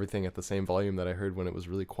hear everything at the same volume that I heard when it was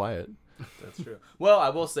really quiet. That's true. Well, I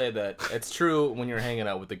will say that it's true when you're hanging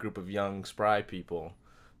out with a group of young, spry people,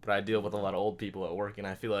 but I deal with a lot of old people at work, and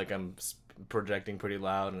I feel like I'm projecting pretty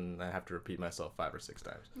loud, and I have to repeat myself 5 or 6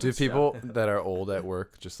 times. Do people that are old at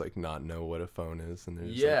work just like not know what a phone is, and they're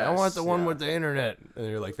just like, I Yes, want the one yeah. with the internet, and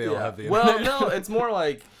you're like, they all have the Well, internet. no, it's more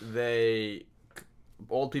like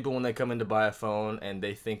old people when they come in to buy a phone and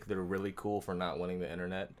they think they're really cool for not wanting the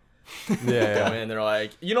internet. yeah, Come in, they're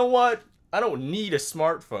like, you know what? I don't need a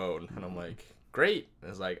smartphone, and I'm like, great. And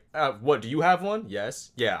it's like, what? Do you have one?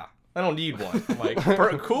 Yes. Yeah. I don't need one. I'm like,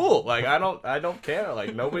 cool. Like I don't care.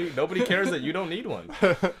 Like nobody cares that you don't need one.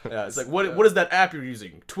 Yeah, it's like what is that app you're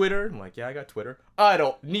using? Twitter? I'm like, yeah, I got Twitter. I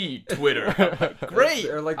don't need Twitter. I'm like, great.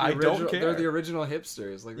 They're like the I original, don't care. They're the original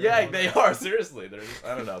hipsters. Like Yeah, they are. Seriously, they're just,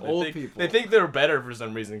 I don't know. Old people. They think they're better for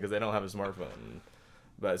some reason because they don't have a smartphone.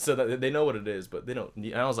 But so that they know what it is, but they don't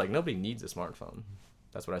need. And I was like, nobody needs a smartphone.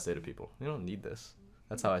 That's what I say to people. You don't need this.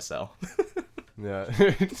 That's how I sell. yeah,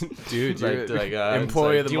 dude, you're like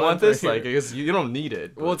employee of the do you month want this? right Like, I guess you don't need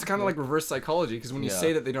it. Well, it's kind of like reverse psychology, because when you Yeah.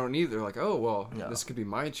 say that they don't need it, they're like, oh, well, Yeah. this could be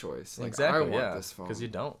my choice. Like, exactly. I want yeah, this phone. because you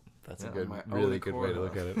don't. That's Yeah. a good, My really own good way to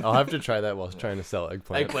accord. look at it. I'll have to try that while trying to sell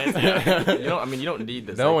eggplant. Eggplants. Yeah. You don't. I mean, you don't need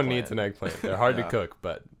this. No one eggplant. needs an eggplant. They're hard Yeah. to cook,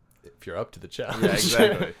 but if you're up to the challenge, Yeah,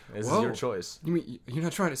 exactly. This is Whoa. your choice. You mean you're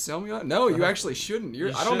not trying to sell me on? No, you actually shouldn't. You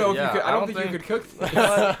I don't know if should, you could. yeah. I don't think you could cook. You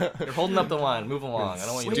know what? You're holding up the line. Move along. I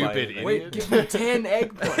don't want you to buy Stupid anything. Wait, give me 10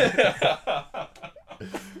 eggplants.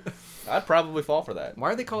 I'd probably fall for that.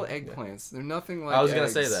 Why are they called eggplants? They're nothing like. I was gonna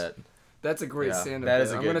eggs. say that. That's a great Yeah, stand-up. that bit.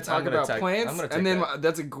 is a I'm good- going to talk I'm gonna about take- plants, I'm gonna and take then that.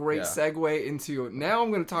 that's a great Yeah. segue into. Now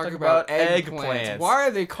I'm going to talk Talk about about eggplants. eggplants. Why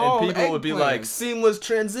are they called? And people would be like, eggplants? seamless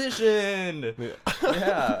transition.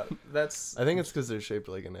 Yeah, that's. I think it's because they're shaped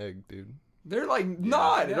like an egg, dude. They're like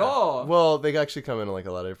not at yeah. all. Well, they actually come in like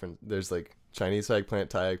a lot of different. There's like Chinese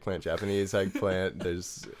eggplant, Thai eggplant, Japanese eggplant.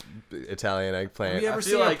 There's Italian Have eggplant. you ever I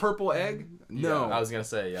seen feel a like- purple egg? No. Yeah, I was gonna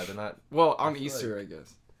say they're not. Well, on Easter, I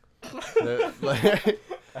guess. They're, like,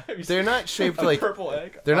 they're not shaped A like purple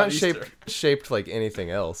egg. they're on not Easter. shaped like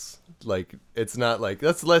anything else. Like it's not like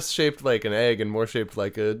that's less shaped like an egg and more shaped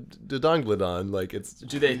like a dodonglodon. Like it's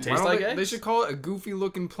Do they Why taste don't like they, eggs? they should call it a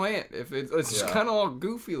goofy-looking plant. If it's just Yeah. kind of all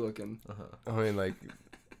goofy-looking. I mean like.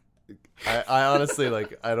 I honestly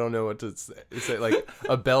like I don't know what to say. Like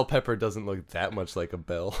a bell pepper doesn't look that much like a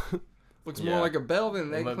bell. Looks Yeah. more like a bell than an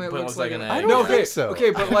But- eggplant but it looks looks like like an an egg. No, I don't okay, think so.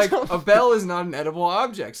 okay, but like a bell is not an edible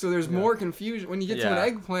object, so there's more confusion when you get to an Yeah.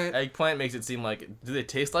 eggplant. Eggplant makes it seem like. Do they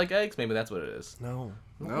taste like eggs? Maybe that's what it is. No.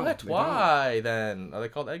 No, What? they Why then? Are they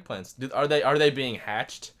called eggplants? Are they being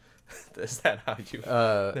hatched? Is that how you?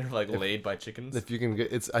 They're like laid by chickens. If you can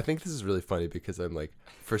get it's I think this is really funny because I'm like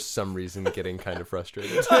for some reason getting kind of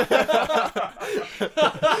frustrated.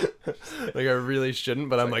 Like I really shouldn't,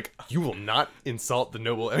 but I'm like, you will not insult the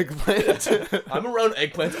noble eggplant. I'm around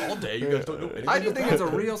eggplants all day. You guys don't know anything. I just think it's a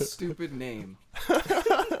real stupid name.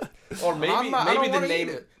 Or maybe I don't maybe the wanna name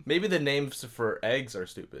eat it. maybe the names for eggs are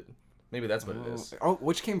stupid. Maybe that's what it is. Oh,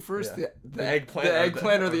 which came first? Yeah. The eggplant The or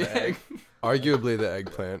eggplant or the egg? egg? Arguably the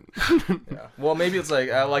eggplant. Yeah. Well, maybe it's like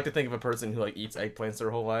I like to think of a person who like eats eggplants their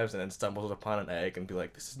whole lives and then stumbles upon an egg and be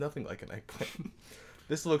like, "This is nothing like an eggplant.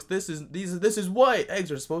 This is white.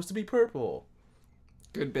 Eggs are supposed to be purple."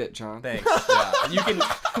 Good bit, John. Thanks. Yeah.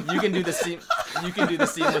 You can do the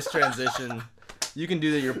seamless transition. You can do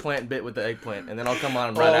your plant bit with the eggplant, and then I'll come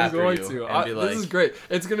on right I'm after going you to. and be like, This is great.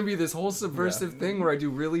 It's gonna be this whole subversive thing where I do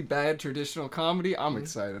really bad traditional comedy. I'm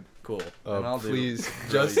excited. "Cool." And I'll do Please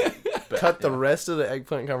really just bad, cut the yeah. rest of the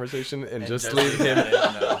eggplant conversation and just leave leave him. it,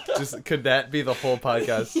 no. Just could that be the whole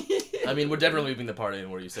podcast? I mean, we're definitely leaving the part in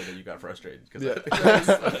where you said that you got frustrated. Cause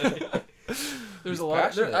Yeah. There's He's a lot.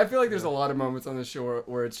 passionate. I feel like there's a lot of moments on the show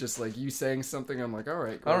where it's just like you saying something. I'm like, all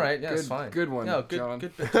right, great. All right, yeah, good, it's fine. Good one, No, good, John.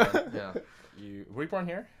 good bit, John. Yeah. Were you born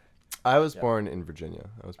here? I was born in Virginia.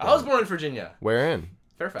 I was born in Virginia, Where in?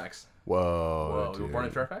 Fairfax. Whoa. Whoa, you were born in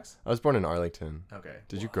dude. Fairfax? I was born in Arlington. Okay.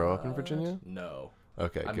 Did you grow up in What? Virginia? No.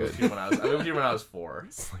 Okay, I good. moved here when I was 4.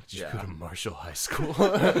 It's like, did you Yeah. go to Marshall High School?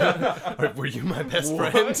 Or were you my best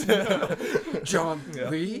friend? John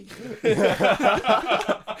Lee.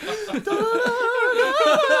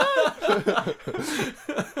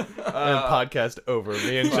 And podcast over.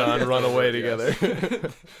 Me and John run over, away yes.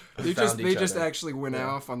 together. They found just each other. actually went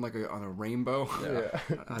off on like on a rainbow. Yeah.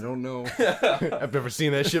 I don't know. I've never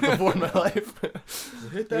seen that shit before in my life.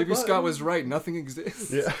 Hit that Maybe button. Scott was right. Nothing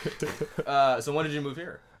exists. Yeah. So when did you move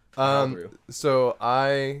here? How old were you? So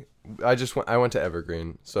I went to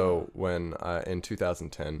Evergreen. So when in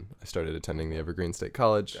 2010 I started attending the Evergreen State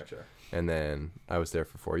College, Gotcha. and then I was there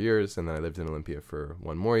for 4 years, and then I lived in Olympia for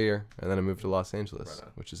 1 more year, and then I moved to Los Angeles, Right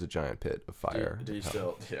on. which is a giant pit of fire. Do you Hell.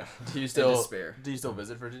 still? Yeah. despair. Do you still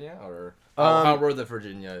visit Virginia, or Um, how were the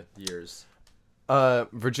Virginia years?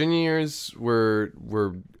 Virginia years were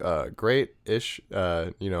great-ish.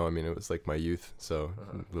 I mean, it was like my youth, so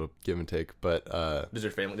a little give and take. But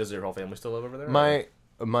Does your whole family still live over there?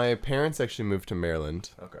 my parents actually moved to Maryland.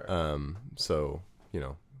 Okay. So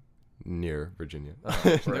near Virginia.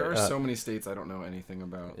 There are Uh, so many states I don't know anything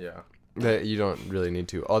about. Yeah. That you don't really need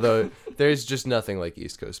to. Although there's just nothing like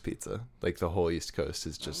East Coast pizza. Like the whole East Coast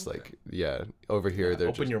is just like over here they're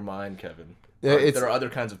Open just your mind, Kevin. Yeah, it's- there are other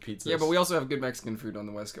kinds of pizzas. Yeah, but we also have good Mexican food on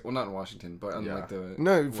the West Coast. Well, not in Washington, but on Yeah. like the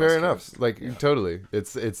No, West fair enough. Coast. Like totally.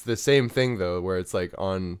 It's the same thing though, where it's like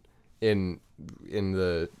in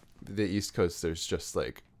the East Coast there's just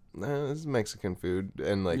like this is Mexican food,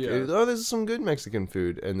 and like Yeah. this is some good Mexican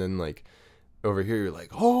food, and then like over here you're like,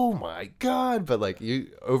 oh my god, but like you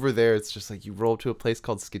over there it's just like you roll to a place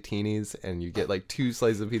called Scatini's and you get like 2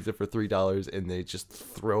 slices of pizza for $3, and they just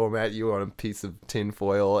throw them at you on a piece of tin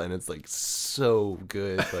foil, and it's like so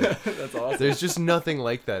good. Like That's awesome. there's just nothing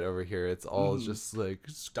like that over here. It's all just like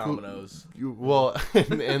Domino's. well,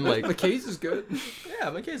 and like The case is good. Yeah,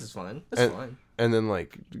 my case is fine. That's And- fine. and then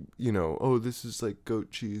like oh, this is like goat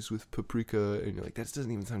cheese with paprika, and you're like, that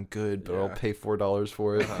doesn't even sound good, but I'll Yeah. pay $4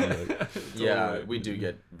 for it. And, like, Yeah, we do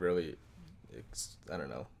get really. I don't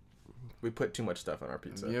know. We put too much stuff on our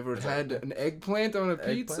pizza. You ever It's had like- an eggplant on a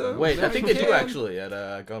pizza? Eggplant? Wait, I think they do Can? actually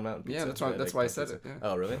at Gone Mountain Pizza. Yeah, that's They why. have That's why I eggplant said pizza. it. Yeah.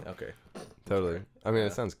 Oh, really? Okay. totally. I mean, Yeah.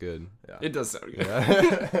 it sounds good. Yeah. It does sound good,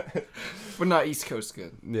 Yeah. but not East Coast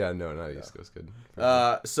good. Yeah. No, not East Coast good.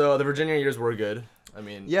 So the Virginia years were good. I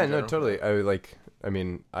mean. Yeah, in no, general. totally. I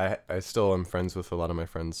mean, I still am friends with a lot of my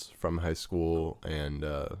friends from high school, and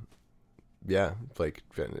yeah, like.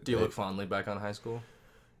 Do you look fondly back on high school?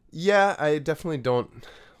 Yeah, I definitely don't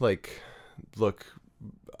look.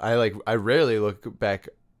 I rarely look back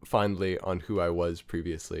fondly on who I was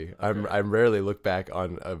previously. Okay. I rarely look back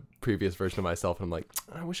on a previous version of myself, and I'm like,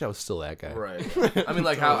 I wish I was still that guy. Right. I mean,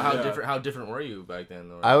 like how Yeah. different were you back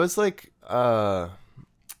then? Or... I was like, I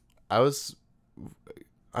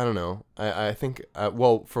don't know. I think,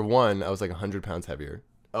 well, for one, I was like 100 pounds heavier.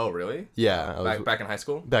 Oh, really? Yeah, I was Back in high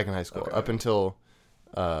school. back in high school Okay. up until,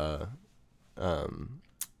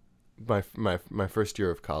 my first year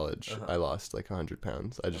of college. Uh-huh. I lost like 100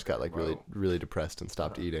 pounds. I just got like Wow. really depressed and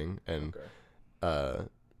stopped eating, and Okay.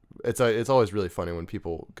 it's always really funny when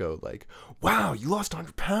people go like, "Wow, you lost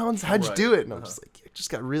 100 pounds? How'd you Right. do it?" And I'm Uh-huh. just like, "I just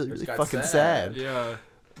got really Just really got fucking sad. sad." Yeah.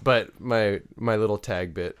 But my little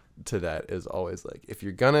tag bit to that is always like, if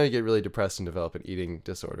you're gonna get really depressed and develop an eating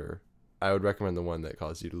disorder, I would recommend the one that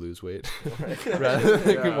causes you to lose weight rather than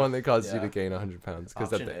the Yeah. one that causes you Yeah. to gain 100 pounds.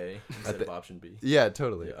 Option A instead of option B. Yeah,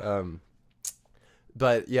 totally. Yeah.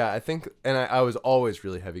 But yeah, I think, and I was always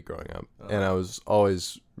really heavy growing up, and I was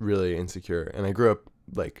always really insecure, and I grew up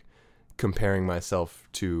like comparing myself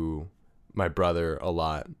to my brother a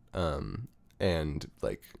lot, and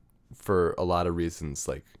like for a lot of reasons,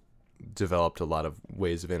 like developed a lot of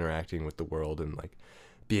ways of interacting with the world, and like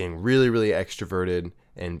being really really extroverted,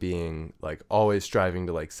 and being like always striving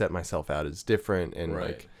to like set myself out as different, and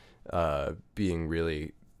Right. like being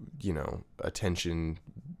really attention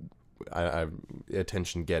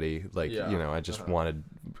getty, like Yeah. I just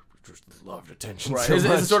loved attention Right. so It's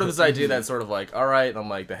much. sort of this idea that sort of like, all right, I'm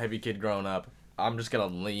like the heavy kid growing up. I'm just gonna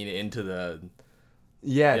lean into the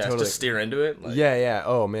yeah, totally. just steer into it. Like, yeah.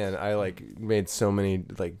 Oh man, I like made so many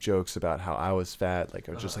like jokes about how I was fat. Like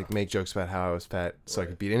I would just like make jokes about how I was fat so I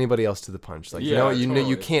could beat anybody else to the punch. Like you Yeah, know what, you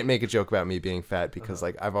totally. can't make a joke about me being fat because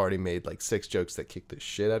like I've already made like 6 jokes that kick the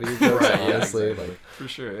shit out of your jokes. Right, yeah, honestly, exactly. like For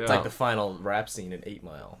sure. Yeah. It's like the final rap scene in 8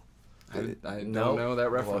 Mile. I don't No? know that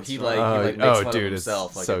reference. Well, he sorry. like makes Oh, fun dude, of it's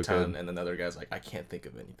himself like so a ton, good. and then the other guy's like, I can't think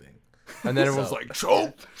of anything. and then everyone's So- like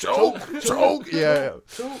choke. Yeah.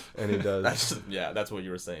 And he does. That's what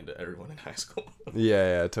you were saying to everyone in high school.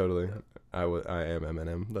 Yeah, totally. I am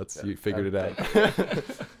Eminem. You figured it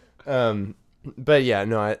out. but yeah,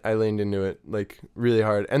 no, I leaned into it like really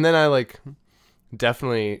hard, and then I like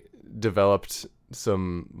definitely developed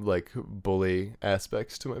some like bully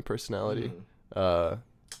aspects to my personality. Or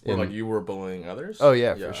in- like you were bullying others? Oh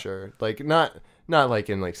yeah, for sure. Like not like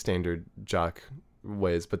in like standard jock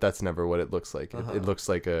ways, but that's never what it looks like. It looks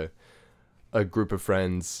like a group of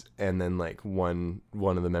friends, and then like one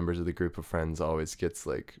of the members of the group of friends always gets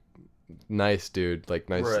like, nice dude, like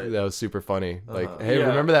nice, Right. that was super funny. Like, hey, Yeah.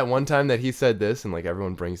 remember that one time that he said this, and like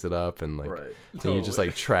everyone brings it up, and like Right. and you just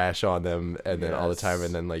like trash on them, and then all the time, Yes.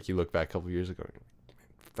 and then like you look back a couple years ago,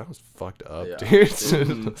 that was fucked up, Yeah.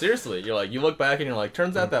 dude. Seriously, you're like, you look back and you're like,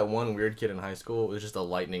 turns out that one weird kid in high school was just a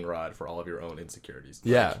lightning rod for all of your own insecurities.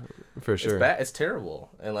 Like, Yeah, for sure. It's bad. It's terrible.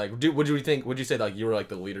 And like, would you say like you were like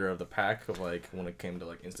the leader of the pack of like when it came to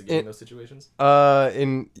like instigating those situations?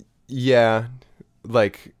 Yeah,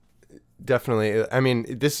 like definitely. I mean,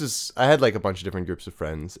 I had like a bunch of different groups of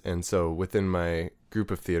friends, and so within my group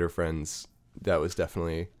of theater friends, that was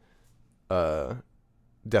definitely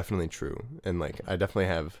true. And like I definitely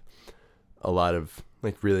have a lot of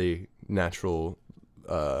like really natural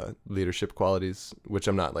leadership qualities, which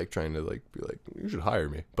I'm not like trying to like be like, you should hire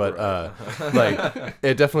me, but like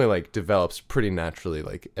it definitely like develops pretty naturally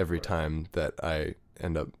like every time that I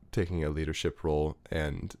end up taking a leadership role.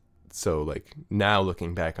 And so like now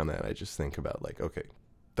looking back on that, I just think about like, okay,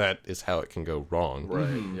 that is how it can go wrong. Right.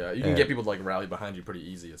 Yeah. You can And- get people to like rally behind you pretty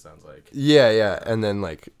easy. It sounds like. Yeah, and then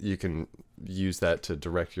like you can use that to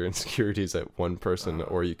direct your insecurities at one person,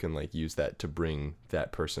 or you can like use that to bring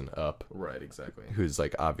that person up, Right. Exactly. who's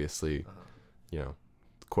like obviously,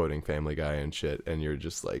 quoting Family Guy and shit, and you're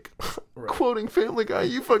just like, quoting Family Guy,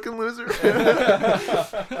 you fucking loser.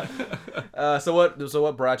 So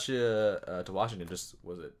what brought you to Washington? Just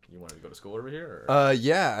was it you wanted to go to school over here? Or?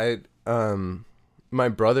 Yeah, my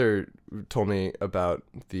brother told me about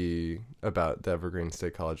the Evergreen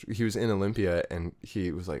State College. He was in Olympia, and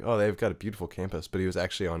he was like, "Oh, they've got a beautiful campus," but he was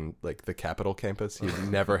actually on like the Capitol campus. He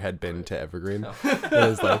never had been to Evergreen. And I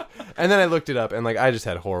was like, and then I looked it up, and like I just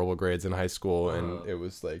had horrible grades in high school, and it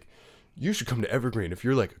was like, you should come to Evergreen if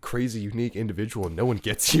you're like a crazy, unique individual and no one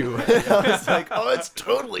gets you. And I was like, oh, it's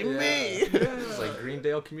totally me. It's like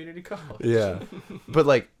Greendale Community College. Yeah, but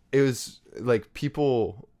like it was like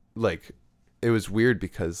people like. It was weird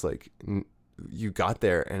because like you got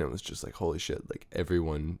there and it was just like, holy shit, like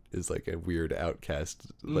everyone is like a weird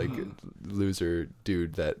outcast, like loser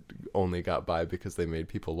dude that only got by because they made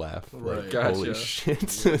people laugh. Right. Like, Gotcha. holy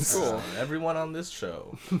shit. Cool. Everyone on this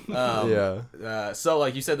show. Yeah. So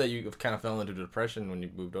like you said that you kind of fell into depression when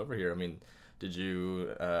you moved over here. I mean, did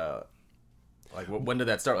you like when did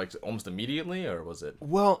that start? Like almost immediately, or was it?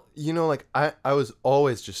 Well, like I was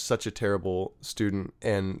always just such a terrible student,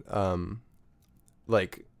 and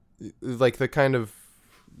like the kind of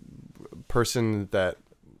person that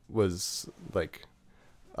was like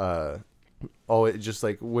always just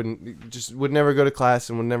like would never go to class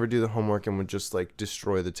and would never do the homework and would just like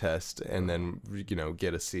destroy the test and then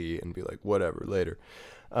get a C and be like, whatever, later.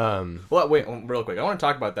 Well, wait, real quick. I want to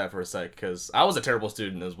talk about that for a sec because I was a terrible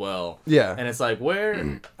student as well. Yeah. And it's like where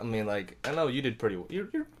I mean, like I know you did pretty. You're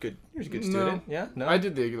good. You're a good student. Yeah. No. I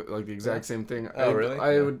did the exact same thing. Oh, really?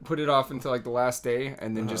 I Yeah. would put it off until like the last day,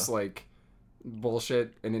 and then just like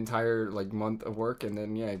bullshit an entire like month of work, and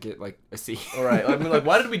then get like a C. All right. I mean, like,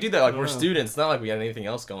 why did we do that? Like, we're students. It's not like we had anything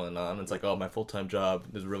else going on. It's like, oh, my full-time job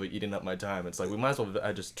is really eating up my time. It's like we might as well.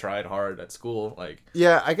 I just tried hard at school. Like,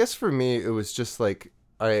 Yeah, I guess for me it was just like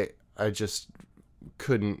I just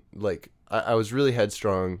couldn't like I was really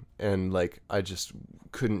headstrong, and like I just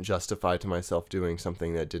couldn't justify to myself doing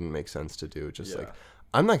something that didn't make sense to do. Just like,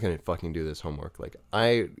 I'm not gonna fucking do this homework. Like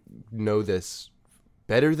I know this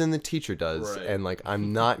better than the teacher does, Right. and like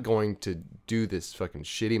I'm not going to do this fucking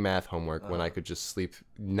shitty math homework when I could just sleep,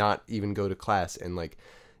 not even go to class, and like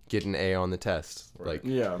get an A on the test. Like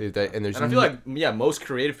Yeah. and there's and I feel like most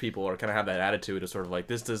creative people are kind of have that attitude of sort of like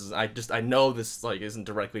this does I know this like isn't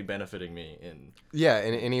directly benefiting me in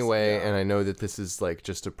in any way, and I know that this is like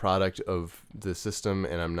just a product of the system,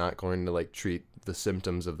 and I'm not going to like treat the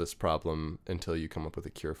symptoms of this problem until you come up with a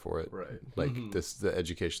cure for it. Right. Like the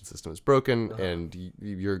education system is broken, and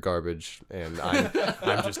you're garbage, and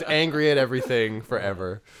I'm just angry at everything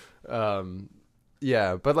forever.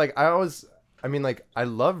 But like I mean, like, I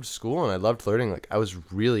loved school and I loved learning. Like, I was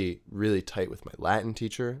really, really tight with my Latin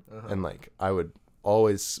teacher, and like I would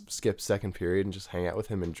always skip second period and just hang out with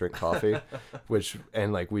him and drink coffee,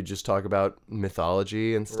 and like we'd just talk about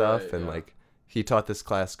mythology and stuff. Right, and yeah. like he taught this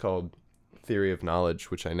class called Theory of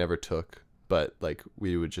Knowledge, which I never took, but like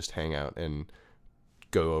we would just hang out and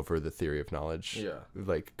go over the theory of knowledge Yeah.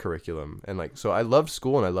 like curriculum, and like so I loved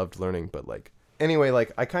school and I loved learning, but like anyway,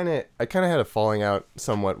 like I kind of had a falling out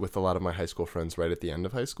somewhat with a lot of my high school friends right at the end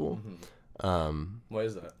of high school. Why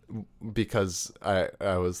is that? Because I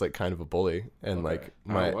was like kind of a bully, and like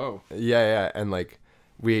my whoa. yeah, and like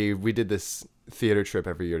we did this theater trip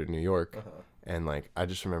every year to New York, and like I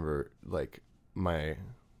just remember like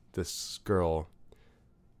this girl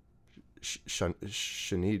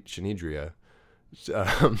Shanidria, that's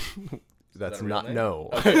that a real not name? no.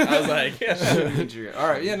 I was like, All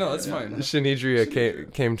right, yeah, no, that's fine.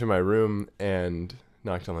 Shanidria came to my room and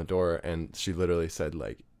knocked on the door, and she literally said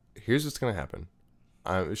like, here's what's gonna happen.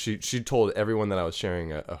 She told everyone that I was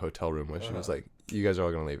sharing a hotel room with. She was like, you guys are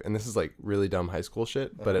all gonna leave, and this is like really dumb high school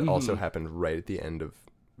shit, but it also happened right at the end of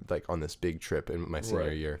like on this big trip in my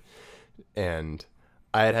senior year. And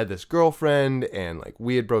I had this girlfriend, and like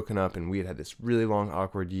we had broken up, and we had this really long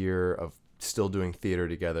awkward year of still doing theater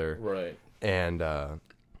together. right. And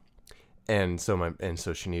so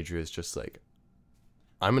Shanidra is just like,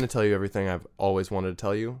 I'm gonna tell you everything I've always wanted to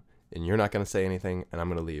tell you, and you're not gonna say anything, and I'm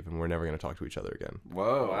gonna leave, and we're never gonna talk to each other again.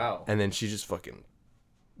 Whoa. Wow. And then she just fucking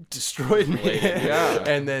destroyed me. Yeah.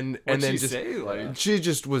 and then What'd she just say? Like, she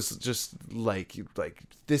just was just like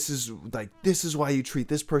this is why you treat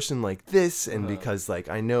this person like this, and because like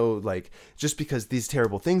I know like just because these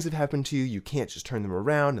terrible things have happened to you, you can't just turn them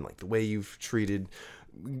around, and like the way you've treated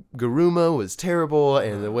Garuma was terrible,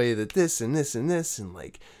 and the way that this and this and this, and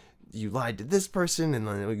like you lied to this person, and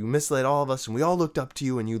then you misled all of us, and we all looked up to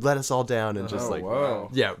you, and you let us all down, and just like whoa.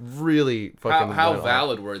 yeah, really fucking How went off.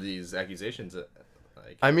 valid were these accusations?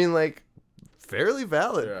 Like, I mean, like fairly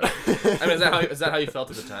valid. right. I mean, is that how you felt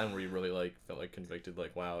at the time? Where you really like felt like convicted?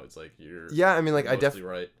 Like, wow, it's like you're Yeah, I mean, like I mostly definitely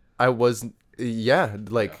right. I was, yeah,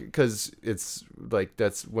 like, because it's like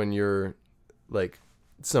that's when you're like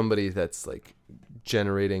somebody that's like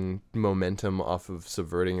generating momentum off of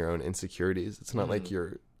subverting your own insecurities. It's not like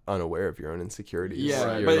you're unaware of your own insecurities.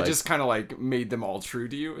 Yeah, You're, but it like, just kind of like made them all true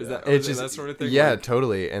to you. Is that it's is just that sort of thing? Yeah, Like,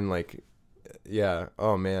 totally. And like, yeah,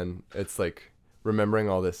 oh man, it's like remembering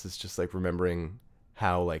all this is just like remembering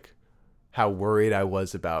how worried I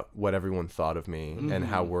was about what everyone thought of me, and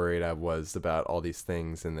how worried I was about all these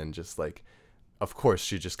things, and then just like, of course,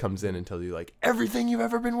 she just comes in and tells you like everything you've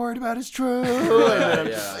ever been worried about is true. And then I'm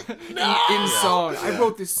just like, in song. I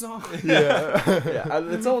wrote this song. yeah.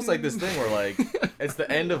 It's almost like this thing where like it's the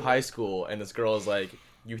end of high school, and this girl is like,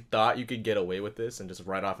 you thought you could get away with this and just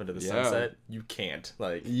ride off into the sunset. You can't.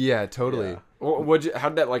 Like, Yeah, totally. Yeah. How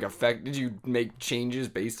did that like affect? Did you make changes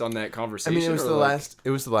based on that I conversation? mean, it was or, the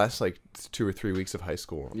like- last like 2 or 3 weeks of high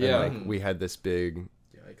school. Yeah. And, like we had this big,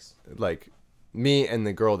 yikes. like me and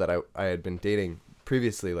the girl that I had been dating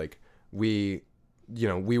previously, like we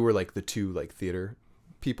were like the two like theater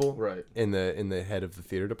people Right. in the head of the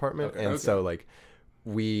theater department. Okay. And so like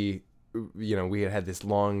we had this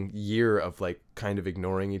long year of like kind of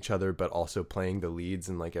ignoring each other, but also playing the leads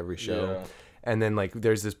in like every show. Yeah. And then like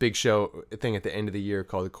there's this big show thing at the end of the year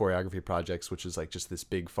called the Choreography Projects, which is like just this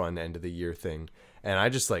big fun end of the year thing. And I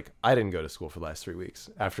just like I didn't go to school for the last 3 weeks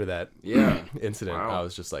after that incident. Wow. I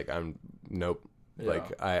was just like nope. Yeah.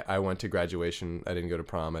 Like I went to graduation. I didn't go to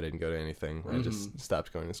prom. I didn't go to anything. I just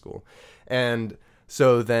stopped going to school. And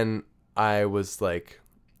so then I was like,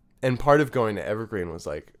 and part of going to Evergreen was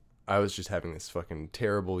like I was just having this fucking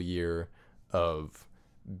terrible year of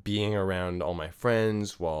being around all my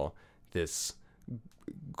friends while this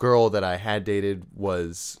girl that I had dated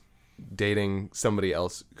was dating somebody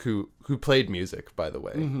else who played music, by the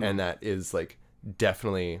way. And that is like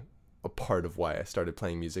definitely a part of why I started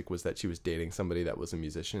playing music, was that she was dating somebody that was a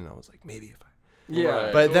musician, and I was like, maybe if I Yeah.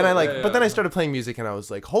 Right. but then I like Yeah, but then I yeah. started playing music, and I was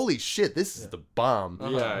like, holy shit, this is the bomb.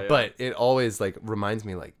 Yeah. But it always like reminds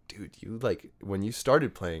me like, dude, you like when you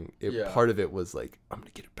started playing it, Yeah. part of it was like, I'm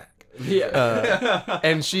gonna get it back. Yeah.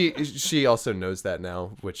 And she also knows that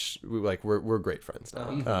now, which we're great friends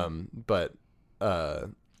now. But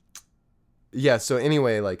yeah, so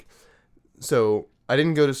anyway, like, so I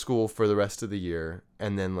didn't go to school for the rest of the year,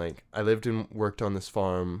 and then like I lived and worked on this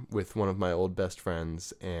farm with one of my old best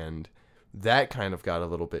friends, and that kind of got a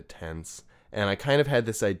little bit tense. And I kind of had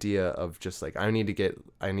this idea of just like I need to get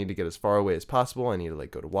as far away as possible. I need to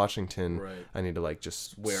like go to Washington. Right. I need to like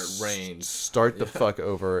just Where it rains. start the fuck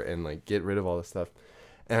over and like get rid of all this stuff.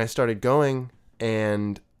 And I started going,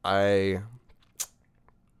 and I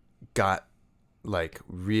got like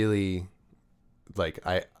really like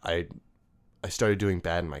I started doing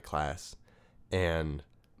bad in my class, and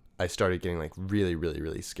I started getting like really, really,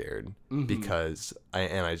 really scared because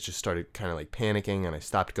I just started kind of like panicking, and I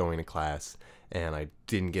stopped going to class, and I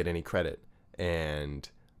didn't get any credit, and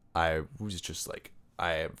I was just like,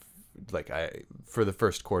 I for the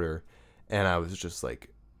first quarter, and I was just like,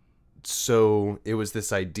 so it was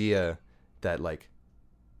this idea that like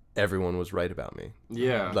everyone was right about me.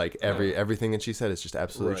 Yeah. Like everything that she said is just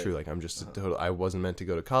absolutely Right. true. Like I'm just a total. I wasn't meant to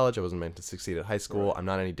go to college. I wasn't meant to succeed at high school. Right. I'm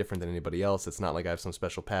not any different than anybody else. It's not like I have some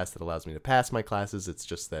special pass that allows me to pass my classes. It's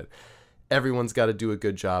just that everyone's got to do a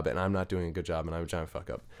good job, and I'm not doing a good job, and I'm a giant fuck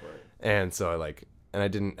up. Right. And so I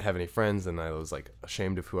didn't have any friends, and I was like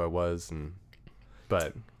ashamed of who I was,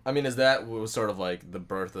 but I mean, is that what was sort of like the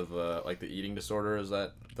birth of like the eating disorder? Is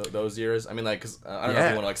that those years? I mean, like, cause I don't know if Yeah.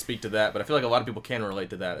 you want to like speak to that, but I feel like a lot of people can relate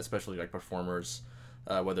to that, especially like performers,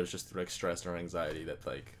 whether it's just through like stress or anxiety that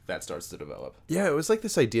like that starts to develop. yeah, it was like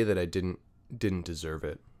this idea that I didn't deserve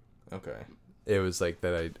it. Okay. It was like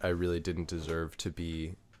that I really didn't deserve to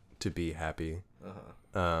be happy.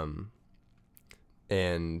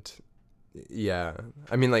 And yeah,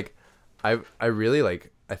 I mean, like, I really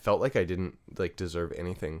like, I felt like I didn't like deserve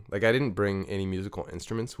anything. Like I didn't bring any musical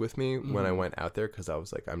instruments with me when I went out there, because I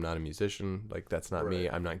was like, I'm not a musician. Like that's not me.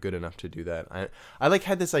 Right. I'm not good enough to do that. I like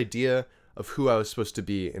had this idea of who I was supposed to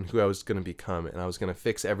be and who I was going to become, and I was going to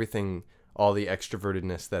fix everything, all the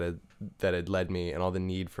extrovertedness that had led me, and all the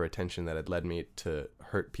need for attention that had led me to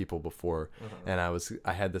hurt people before. And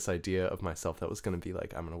I had this idea of myself that was going to be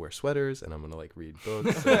like, I'm going to wear sweaters and I'm going to like read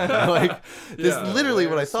books, and, like this Yeah, literally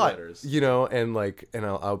what wear I thought, sweaters. you know, and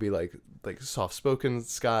I'll be like soft spoken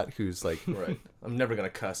Scott who's like Right. I'm never gonna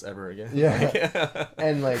cuss ever again. Yeah.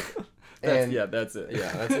 and like and That's it.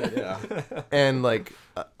 Yeah. That's it. Yeah. and like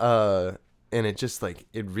and it just like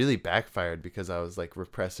it really backfired, because I was like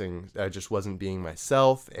repressing. I just wasn't being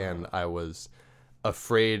myself, and I was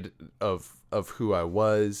afraid of who I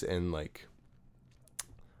was, and like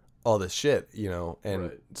all this shit, you know. And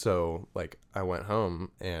Right. so like I went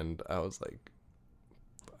home and I was like,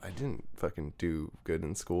 I didn't fucking do good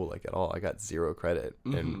in school like at all. I got 0 credit.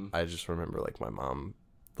 And I just remember like my mom,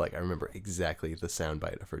 like I remember exactly the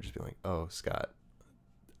soundbite of her just being like, "Oh, Scott,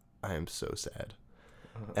 I am so sad."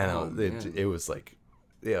 And it was like,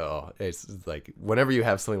 it's like whenever you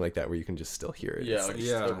have something like that where you can just still hear it. Yeah. it's Like like,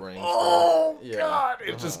 Yeah. the range. oh Yeah. God,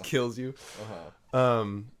 it just kills you. Uh-huh.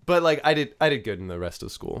 But like I did good in the rest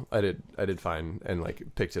of school. I did fine and like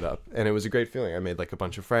picked it up, and it was a great feeling. I made like a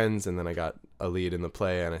bunch of friends, and then I got a lead in the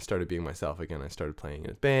play, and I started being myself again. I started playing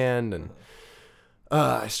in a band, and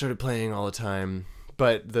I started playing all the time.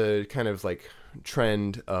 But the kind of like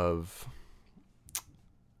trend of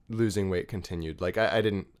losing weight continued. Like I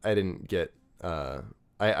didn't get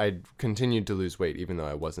I continued to lose weight even though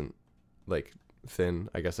I wasn't like thin.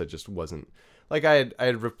 I guess I just wasn't like I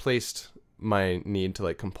had replaced my need to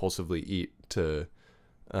like compulsively eat to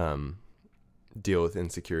deal with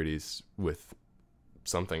insecurities with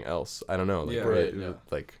something else. I don't know. Like, Yeah. Right, yeah.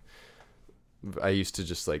 like I used to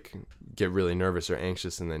just like get really nervous or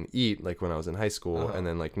anxious and then eat, like when I was in high school. Uh-huh. And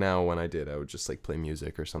then like now when I would just like play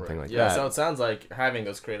music or something Right. like Yeah. that. So it sounds like having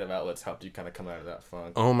those creative outlets helped you kind of come out of that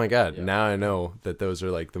funk. Oh my God. Yeah. Now I know that those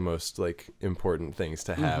are like the most like important things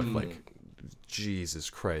to have. Mm-hmm. Like, Jesus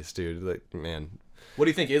Christ, dude. Like, man. What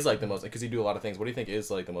do you think is like the most? Because you do a lot of things. What do you think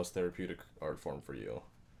is like the most therapeutic art form for you?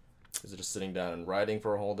 Is it just sitting down and writing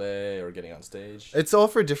for a whole day, or getting on stage? It's all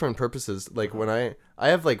for different purposes. Like when I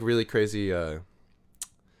have like really crazy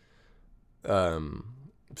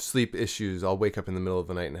sleep issues. I'll wake up in the middle of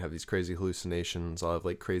the night and have these crazy hallucinations. I'll have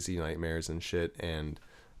like crazy nightmares and shit, and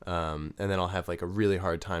then I'll have like a really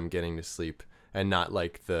hard time getting to sleep, and not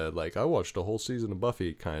like the like I watched a whole season of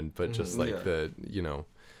Buffy kind, but just like Yeah. the, you know,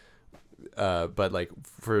 but like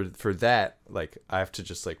for that, like I have to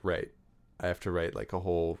just like write. I have to write like a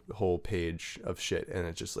whole page of shit, and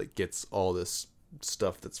it just like gets all this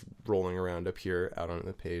stuff that's rolling around up here out on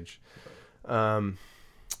the page.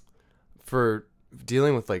 For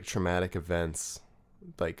dealing with like traumatic events,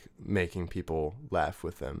 like making people laugh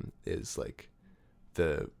with them is like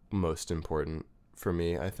the most important for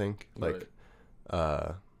me, I think. Like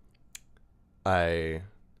I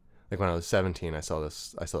like when I was 17, I saw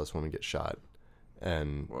this woman get shot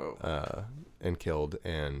and Whoa. and killed,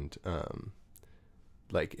 and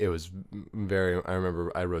like it was very, I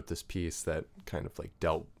remember I wrote this piece that kind of like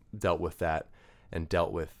dealt with that, and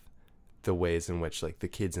dealt with the ways in which like the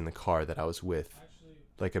kids in the car that I was with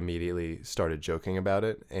like immediately started joking about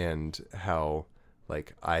it, and how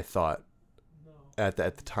like I thought at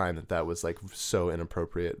the time that was like so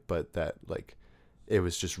inappropriate, but that like it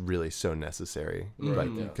was just really so necessary. Right, Like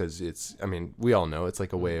yeah. because it's, I mean, we all know it's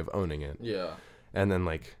like a way of owning it. Yeah. And then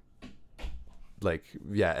like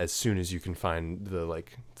yeah, as soon as you can find the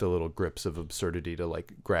like the little grips of absurdity to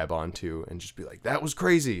like grab onto and just be like, that was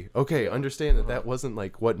crazy, okay, understand that wasn't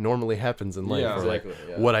like what normally happens in life, Yeah. or like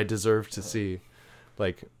Exactly, yeah. what I deserve to see.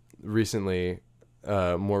 like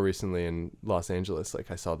more recently in Los Angeles,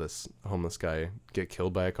 like I saw this homeless guy get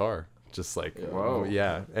killed by a car. Just like, Whoa.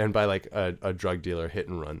 yeah. And by like a drug dealer hit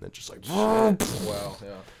and run that just like, Wow.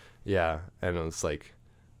 Yeah. yeah. And it was like,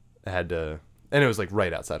 and it was like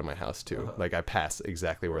right outside of my house too. Like I pass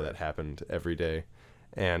exactly where that happened every day.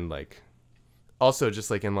 And like, also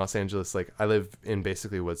just like in Los Angeles, like I live in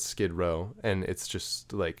basically what's Skid Row, and it's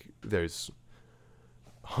just like there's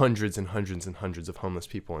hundreds and hundreds and hundreds of homeless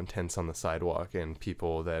people in tents on the sidewalk, and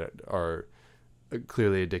people that are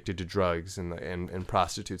clearly addicted to drugs and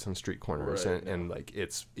prostitutes on street corners. Right, And like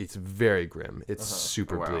it's very grim. It's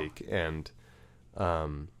super Wow. bleak.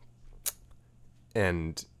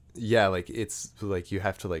 And yeah, like it's like you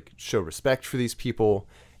have to like show respect for these people.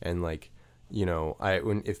 And like, you know,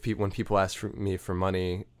 when people ask me for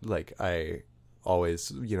money, like I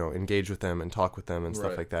always, you know, engage with them and talk with them and stuff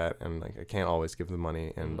Right. like that. And like I can't always give them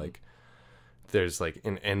money. And like there's like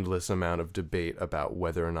an endless amount of debate about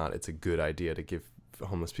whether or not it's a good idea to give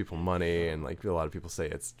homeless people money. And like a lot of people say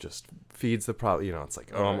it's just feeds the problem. You know, it's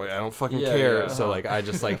like, oh, I don't fucking Yeah, care. yeah. So like I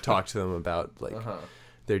just like talk to them about like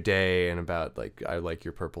their day and about like I like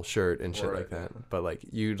your purple shirt and shit Right. like that. But like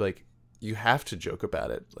you have to joke about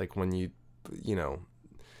it. Like when you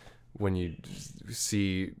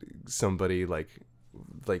see somebody like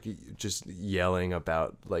just yelling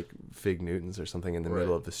about like Fig Newtons or something in the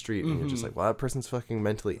middle of the street, and you're just like, well, that person's fucking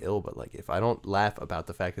mentally ill. But like if I don't laugh about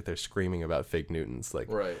the fact that they're screaming about Fig Newtons, like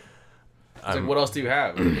Right. It's like, what else do you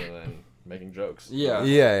have other than making jokes? Yeah.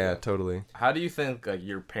 yeah, totally. How do you think like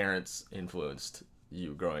your parents influenced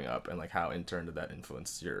you growing up, and like how in turn did that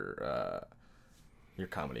influence your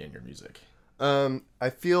comedy and your music? I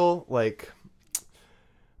feel like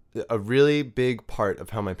a really big part of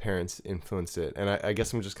how my parents influenced it, and I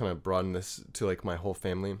guess I'm just kind of broaden this to like my whole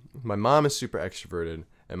family. My mom is super extroverted,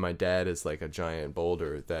 and my dad is like a giant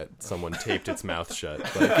boulder that someone taped its mouth shut.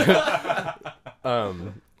 Like,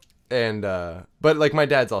 but like my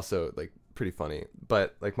dad's also like pretty funny.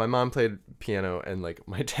 But like my mom played piano, and like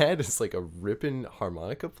my dad is like a ripping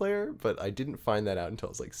harmonica player, but I didn't find that out until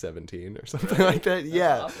I was like 17 or something like that.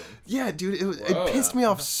 Yeah. awesome. Yeah, dude, it pissed me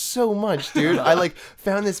off so much, dude. I like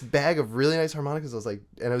found this bag of really nice harmonicas. I was like,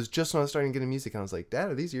 and it was just when I was starting to get into music, and I was like, Dad,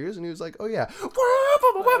 are these yours? And he was like, oh yeah.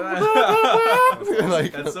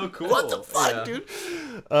 Like, That's so cool. what the fuck, Yeah. dude?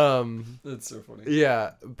 That's so funny.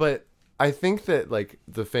 Yeah, but I think that like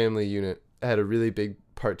the family unit had a really big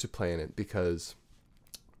part to play in it, because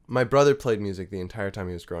my brother played music the entire time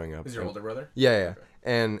he was growing up. Is your older brother? Yeah, yeah.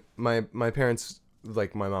 And my parents,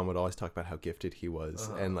 like my mom would always talk about how gifted he was,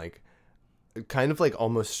 and like kind of like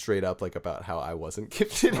almost straight up like about how I wasn't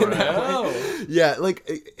gifted in that way. Yeah, like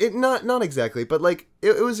it not exactly, but like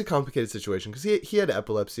it was a complicated situation, because he had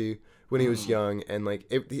epilepsy when he was young, and like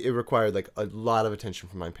it required like a lot of attention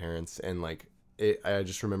from my parents, and like I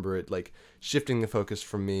just remember it like shifting the focus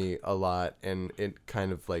from me a lot, and it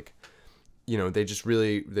kind of like, you know, they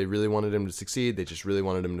really wanted him to succeed. They just really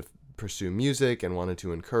wanted him to pursue music and wanted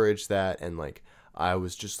to encourage that. And like I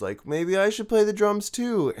was just like, maybe I should play the drums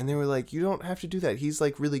too. And they were like, you don't have to do that. He's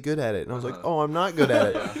like really good at it. And I was like, oh, I'm not good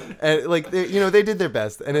at it. And like they did their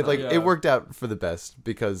best, and it like it worked out for the best,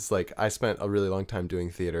 because like I spent a really long time doing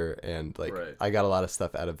theater, and like I got a lot of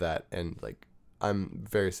stuff out of that, and like I'm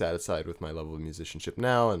very satisfied with my level of musicianship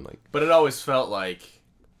now. And like, But it always felt like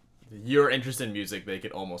your interest in music, they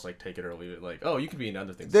could almost like take it or leave it. Like, oh, you could be in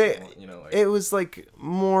other things. They- You know, like, it was like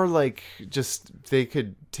more like just they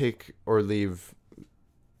could take or leave.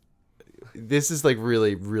 This is like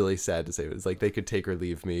really, really sad to say, but it's like they could take or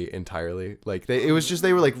leave me entirely. Like it was just,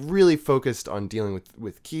 they were like really focused on dealing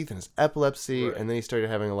with Keith and his epilepsy, Right. and then he started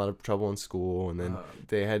having a lot of trouble in school, and then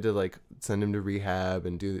they had to like send him to rehab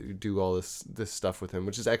and do all this stuff with him,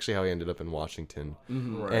 which is actually how he ended up in Washington.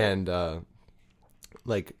 right. And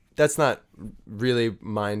like that's not really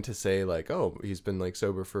mine to say like, oh, he's been like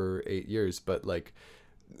sober for 8 years, but like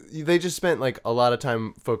they just spent like a lot of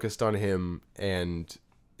time focused on him, and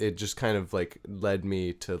it just kind of like led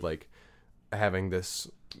me to like having this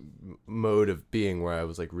mode of being where I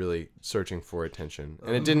was like really searching for attention.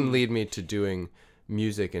 And it didn't lead me to doing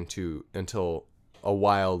music until a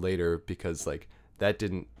while later, because like that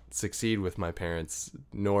didn't succeed with my parents,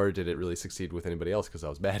 nor did it really succeed with anybody else, because I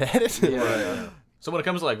was bad at it. Yeah. So when it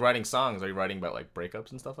comes to like writing songs, are you writing about like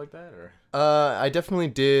breakups and stuff like that, or? I definitely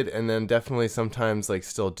did, and then definitely sometimes like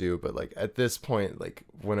still do, but like at this point, like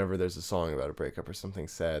whenever there's a song about a breakup or something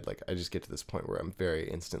sad, like I just get to this point where I'm very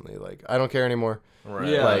instantly like, I don't care anymore. Right.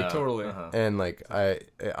 Yeah, Like- totally. And like I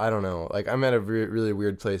don't know, like I'm at a really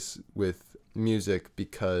weird place with music,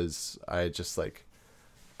 because I just like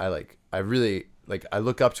I really like I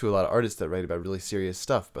look up to a lot of artists that write about really serious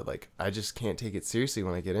stuff, but like I just can't take it seriously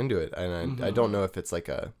when I get into it, and I don't know if it's like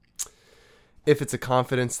if it's a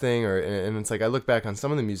confidence thing and it's like I look back on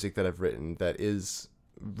some of the music that I've written that is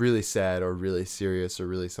really sad or really serious or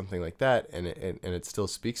really something like that, and it still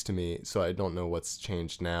speaks to me. So I don't know what's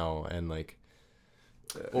changed now, and like.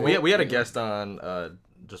 Well, we had a guest on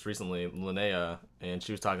just recently, Linnea, and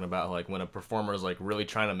she was talking about like when a performer is like really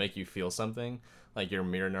trying to make you feel something, like your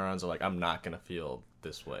mirror neurons are like, I'm not gonna feel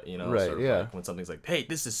this way, you know? Right. Sort of Yeah. Like when something's like, hey,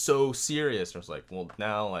 this is so serious, and it's like, well,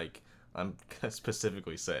 now like I'm gonna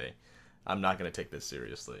specifically say, I'm not gonna take this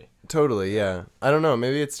seriously. Totally. Yeah. I don't know.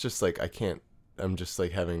 Maybe it's just like I can't. I'm just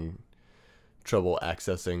like having trouble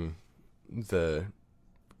accessing the.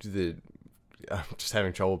 I'm just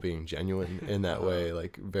having trouble being genuine in that way,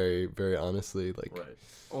 like very, very honestly, like. Right.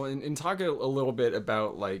 Well, and talk a little bit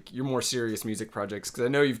about like your more serious music projects, because I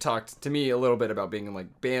know you've talked to me a little bit about being in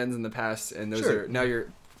like bands in the past, and those Sure. are now you're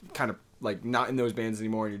kind of like not in those bands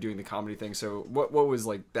anymore, and you're doing the comedy thing. So what was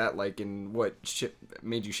like that like, and what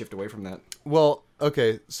made you shift away from that? Well,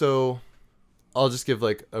 okay, so I'll just give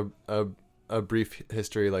like a brief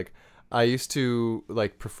history. Like I used to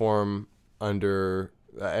like perform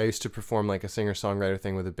I used to perform like a singer-songwriter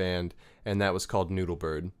thing with a band, and that was called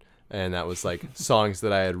Noodlebird, and that was like songs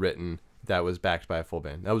that I had written that was backed by a full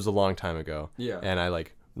band. That was a long time ago. Yeah. And I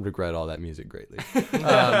like regret all that music greatly.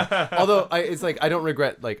 Although it's like I don't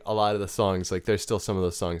regret like a lot of the songs. Like there's still some of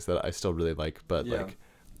those songs that I still really like, but Yeah.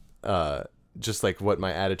 like just like what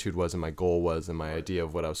my attitude was and my goal was and my idea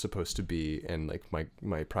of what I was supposed to be and like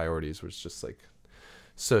my priorities was just like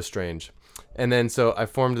so strange. And then so I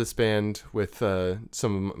formed this band with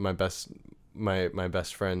some of my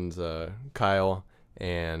best friends, Kyle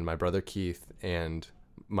and my brother Keith and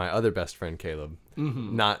my other best friend Caleb,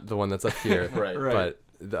 not the one that's up here, Right.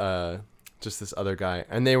 but just this other guy.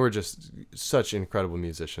 And they were just such incredible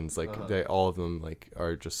musicians. Like they all of them like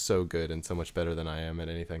are just so good and so much better than I am at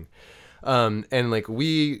anything. And like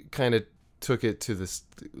we kind of took it to this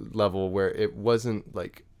level where it wasn't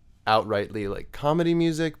like outrightly like comedy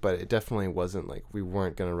music, but it definitely wasn't like we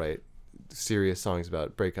weren't gonna write serious songs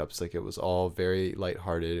about breakups. Like it was all very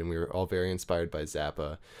lighthearted, and we were all very inspired by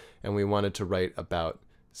Zappa, and we wanted to write about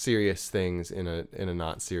serious things in a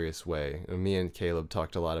not serious way. And me and Caleb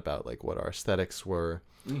talked a lot about like what our aesthetics were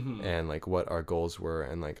and like what our goals were,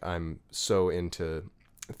 and like I'm so into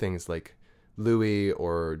things like Louis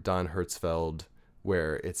or Don Hertzfeld,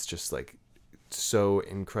 where it's just like so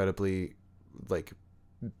incredibly like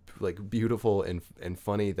beautiful and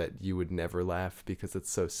funny that you would never laugh because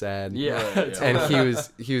it's so sad. Yeah. And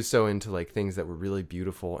he was so into like things that were really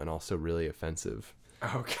beautiful and also really offensive.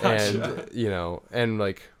 Oh gosh. And you know, and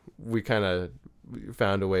like we kind of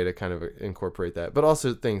found a way to kind of incorporate that, but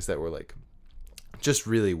also things that were like just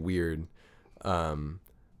really weird. And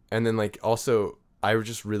then like also I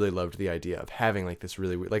just really loved the idea of having like this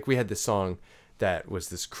really weird, like we had this song that was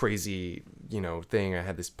this crazy, you know, thing. I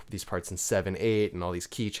had these parts in 7/8 and all these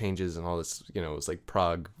key changes and all this, you know, it was like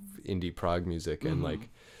indie prog music, and like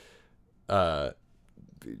that,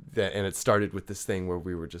 and it started with this thing where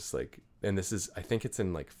we were just like, and this is, I think it's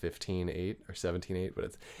in like 15/8 or 17/8, but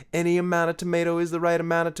it's any amount of tomato is the right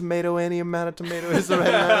amount of tomato, any amount of tomato is the right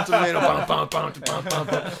amount of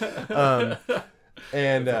tomato.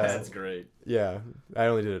 And That's great. yeah, I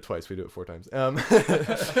only did it twice. We do it 4 times. Yeah,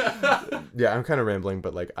 I'm kind of rambling,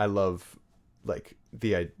 but like I love like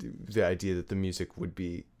the idea that the music would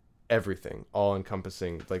be everything, all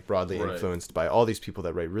encompassing, like broadly Right. influenced by all these people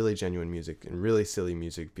that write really genuine music and really silly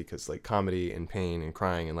music, because like comedy and pain and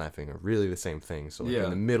crying and laughing are really the same thing. So like, Yeah. in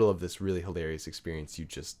the middle of this really hilarious experience, you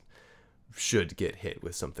just should get hit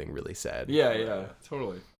with something really sad. Yeah,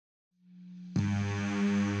 totally.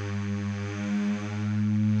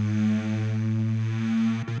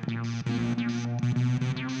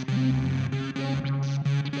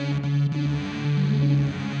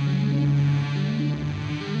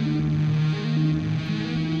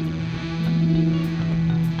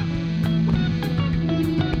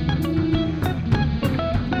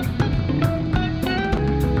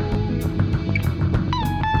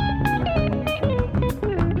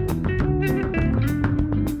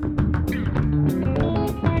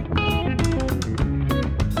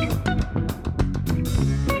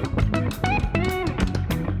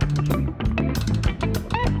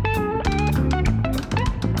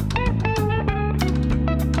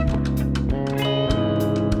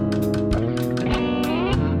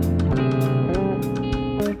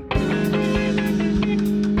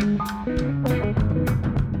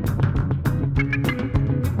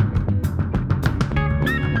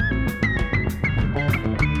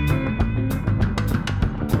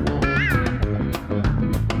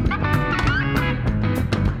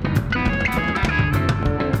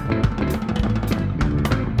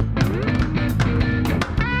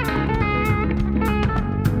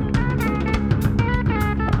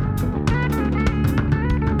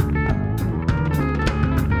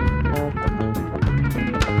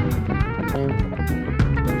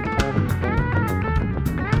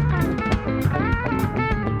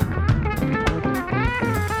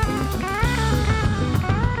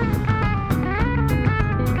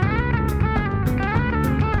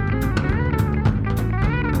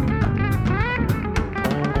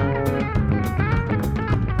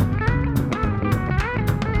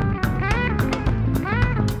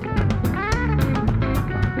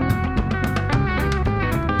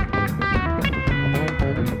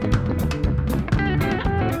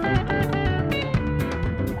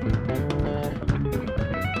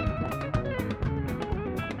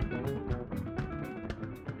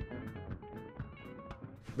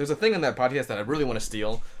 there's a thing in that podcast that I really want to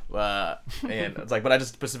steal, and it's like, but I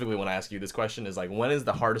just specifically want to ask you this question: is like, when is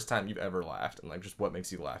the hardest time you've ever laughed, and like, just what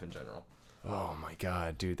makes you laugh in general? Oh my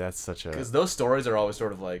god, dude, that's such a. Because those stories are always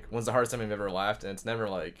sort of like, when's the hardest time you've ever laughed, and it's never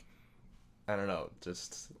like, I don't know,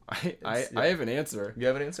 just. I have an answer. You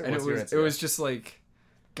have an answer? And What's it your was answer? it was just like,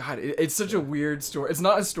 God, it's such a weird story. It's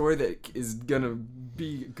not a story that is gonna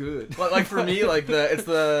be good. But like for me, like it's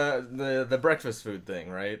the breakfast food thing,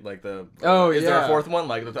 right? Like the is there yeah. a fourth one?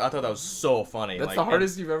 Like I thought that was so funny. That's like, the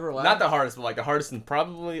hardest you've ever laughed. Not the hardest, but like the hardest in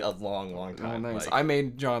probably a long Oh, time. nice. Like, I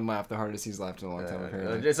made John laugh the hardest he's laughed in a long time.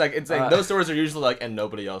 Apparently. it's like those stories are usually like, and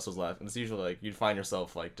nobody else was laughing. It's usually like you'd find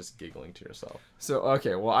yourself like just giggling to yourself. So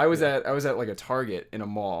okay, well I was at like a Target in a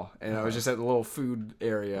mall, and I was just at the little food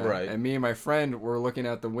area, Right. And me and my friend were looking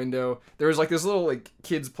out the window. There was like this little like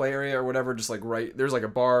kids play area or whatever, just like there's like a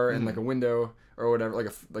bar and like a window or whatever,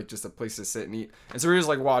 like just a place to sit and eat. And so we were just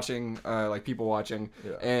like watching, like people watching,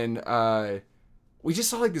 Yeah. and we just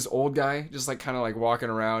saw like this old guy just like kind of like walking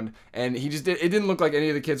around, and it didn't look like any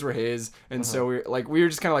of the kids were his, and so we were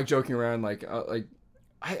just kind of like joking around like.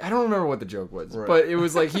 I don't remember what the joke was, Right. but it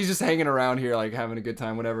was like he's just hanging around here, like having a good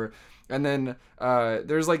time, whatever. And then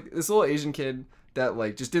there's like this little Asian kid that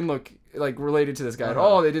like just didn't look like related to this guy at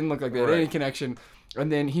all. They didn't look like they had any Right. connection.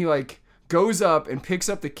 And then he like goes up and picks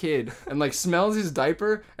up the kid and like smells his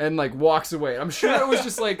diaper and like walks away. I'm sure it was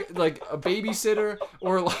just like a babysitter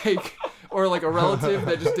or like a relative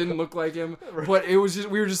that just didn't look like him. But it was just,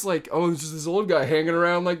 we were just like, oh, it's just this old guy hanging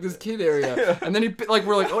around like this kid area. And then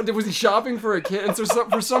we're like, oh, was he shopping for a kid? And so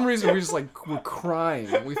for some reason we just like were crying.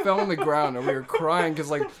 We fell on the ground and we were crying because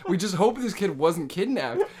like we just hoped this kid wasn't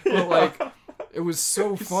kidnapped. But like it was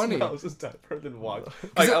so funny. Smells his diaper, then walks.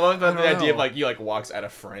 Like I love the idea of like you like walks out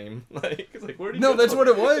of frame. Like it's like where do you? No, go? that's what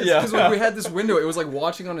it was. Yeah. Because we had this window. It was like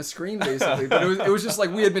watching on a screen basically. But it was just like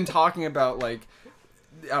we had been talking about like.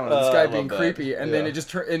 I don't know, this guy I being love that. creepy, and then Yeah. it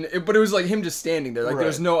just turned, but it was like him just standing there. Like Right.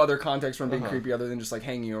 there's no other context for him being creepy other than just like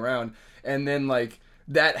hanging around. And then like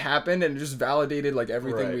that happened, and it just validated like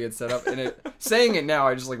everything Right. we had set up. And it saying it now,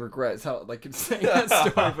 I just like regret how like saying that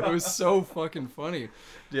story, but it was so fucking funny.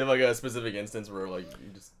 Do you have like a specific instance where like you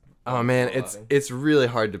just? Oh man, it's really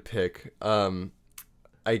hard to pick.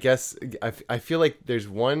 I guess I feel like there's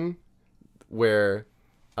one where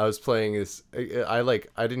I was playing this. I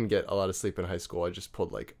didn't get a lot of sleep in high school. I just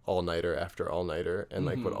pulled like all nighter after all nighter, and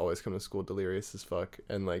like would always come to school delirious as fuck.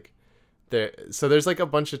 And like there's like a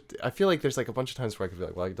bunch of. I feel like there's like a bunch of times where I could be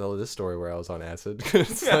like, well, I can tell this story where I was on acid.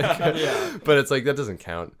 It's like, but it's like that doesn't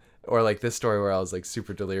count. Or like this story where I was like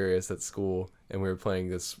super delirious at school, and we were playing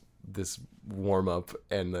this warm up,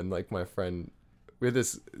 and then like my friend, we had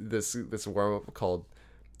this warm up called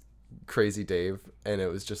Crazy Dave, and it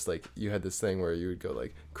was just like you had this thing where you would go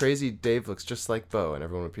like, Crazy Dave looks just like Bo, and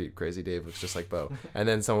everyone would repeat, Crazy Dave looks just like Bo, and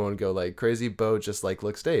then someone would go like, Crazy Bo just like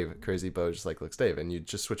looks Dave, Crazy Bo just like looks Dave, and you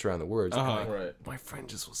just switch around the words. And like, Right. my friend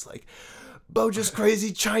just was like, Bo just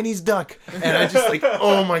crazy Chinese duck, and I just like,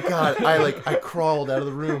 oh my god, I crawled out of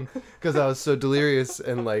the room because I was so delirious,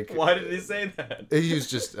 and like Why did he say that? he was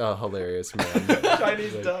just a hilarious man.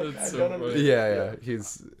 Chinese duck. I so don't funny. understand. Yeah,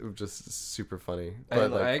 he's just super funny. But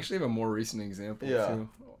And like, I actually have a more recent example Yeah. too.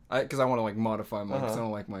 Because I want to like modify mine, because I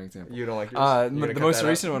don't like my example. You don't like yours? You're gonna The cut most that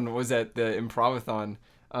recent one was at the Improvathon,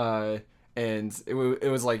 and it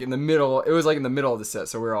was like in the middle. It was like in the middle of the set,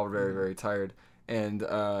 so we were all very very tired. And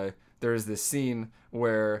there was this scene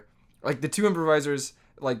where like the two improvisers,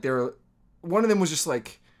 like one of them was just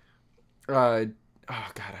like, oh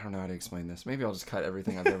god, I don't know how to explain this. Maybe I'll just cut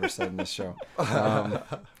everything I've ever said in this show.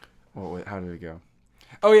 Wait, how did it go?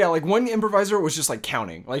 Oh yeah, like one improviser was just like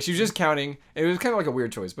counting. Like she was just counting. It was kind of like a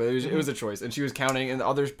weird choice, but it was a choice. And she was counting, and the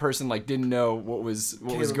other person like didn't know what was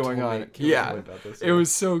going on. Yeah, it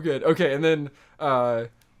was so good. Okay, and then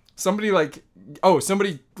somebody like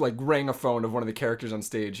rang a phone of one of the characters on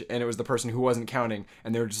stage, and it was the person who wasn't counting,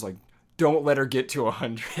 and they were just like, don't let her get to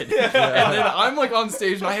 100. And then I'm like on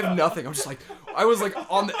stage and I have nothing. I'm just like, I was like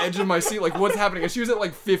on the edge of my seat, like what's happening? And she was at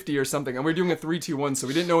like 50 or something, and we were doing a 3-2-1, so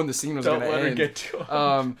we didn't know when the scene was going to end. Don't let her get to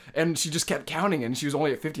 100. And she just kept counting, and she was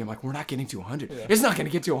only at 50. I'm like, we're not getting to 100. It's not going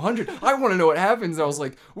to get to 100. I want to know what happens. I was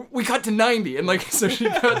like, we cut to 90, and like so she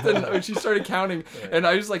she started counting, and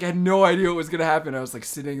I just like had no idea what was going to happen. I was like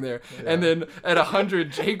sitting there, and then at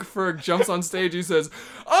 100, Jake Ferg jumps on stage. He says,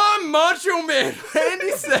 I'm Macho Man,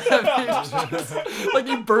 Randy Savage. Like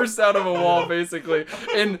he bursts out of a wall basically,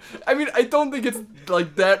 and I mean I don't think it's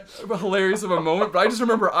like that hilarious of a moment, but I just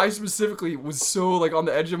remember I specifically was so like on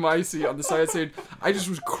the edge of my seat on the side stage. I just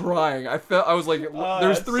was crying. I was like,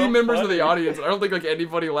 there's that's 3 so members of funny. the audience. I don't think like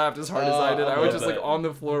anybody laughed as hard as I did. I was love just that. like on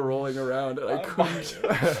the floor rolling around, and I couldn't.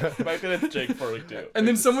 Back then it's Jake Furley too. And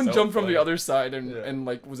then It's someone so jumped from funny. the other side and, Yeah. and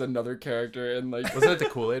like was another character and like Wasn't it the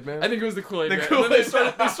Kool-Aid Man? I think it was the Kool-Aid Man. And Kool-Aid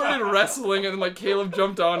then they started wrestling and then like Caleb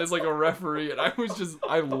jumped on as like a referee and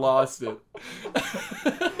I lost it.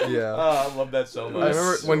 Yeah. Oh, I love that so much. I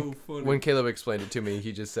remember so when funny. when Caleb explained it to me,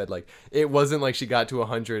 he just said like it wasn't like she got to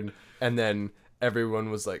 100 and then everyone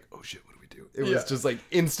was like, "Oh shit, what do we do?" It was Yeah. just like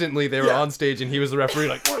instantly they were Yeah. on stage and he was the referee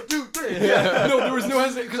like 1, 2, 3. Yeah, no, there was no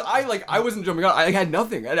hesitation because I wasn't jumping on. I had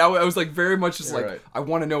nothing, and I was like very much just like right. I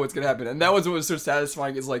want to know what's gonna happen, and that was what was so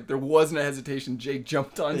satisfying. Is like there wasn't a hesitation. Jake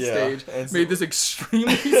jumped on Yeah, stage, and so- made this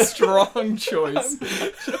extremely strong choice.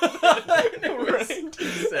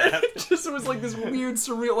 It just was like this weird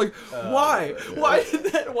surreal. Like why? Why did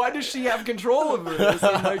that? Why does she have control over this?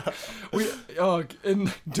 And like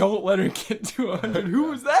and don't let her get to 100. Who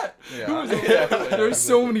was that? Who was that? There were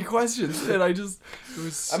so many questions, and it was.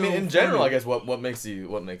 So I mean, in general, funny. I guess what makes you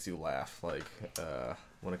laugh, like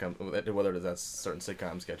when it comes whether that's certain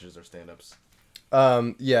sitcom sketches or stand-ups.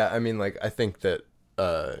 Yeah, I mean like I think that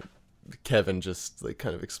Kevin just like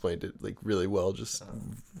kind of explained it like really well just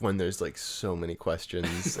when there's like so many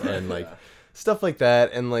questions and like stuff like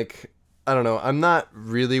that and like I don't know, I'm not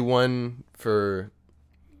really one for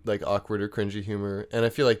like awkward or cringy humor and I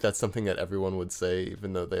feel like that's something that everyone would say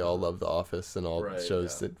even though they all love The Office and all Right,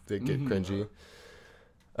 shows yeah. that get cringy.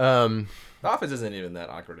 The Office isn't even that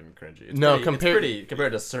awkward and cringy. It's No, compared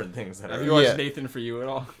to certain things that Have are. you watched Yeah. Nathan For You at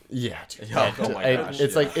all? Yeah, dude. Yeah, oh my gosh,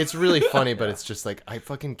 It's yeah. like it's really funny, but it's just like I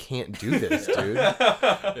fucking can't do this, dude.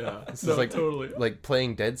 Yeah, This is like totally. like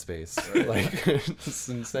playing Dead Space. Like it's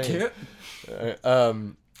insane.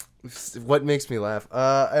 Can't. What makes me laugh?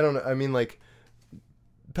 I don't know. I mean, like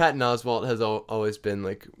Patton Oswalt has always been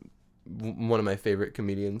like one of my favorite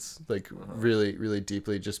comedians. Like really, really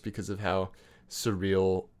deeply, just because of how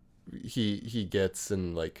surreal he gets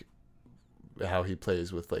and like how he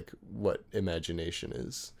plays with like what imagination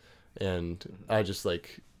is, and I just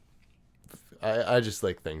like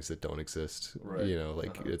things that don't exist. Right. You know,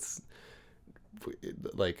 like it's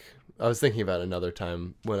like I was thinking about another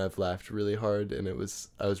time when I've laughed really hard, and I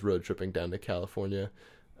was road tripping down to California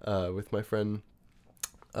with my friend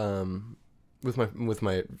with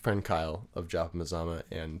my friend Kyle of Joppa Mazama,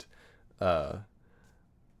 and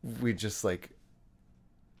we just like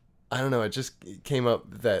I don't know, it just came up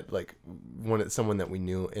that like someone that we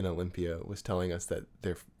knew in Olympia was telling us that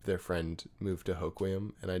their friend moved to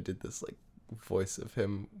Hoquiam, and I did this like voice of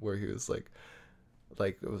him where he was like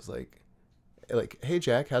it was like, "Hey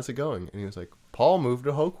Jack, how's it going?" And he was like, "Paul moved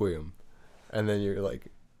to Hoquiam." And then you're like,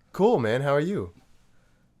 "Cool, man, how are you?"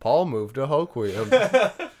 "Paul moved to Hoquiam."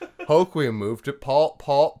 Hoquiam moved to Paul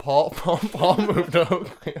moved to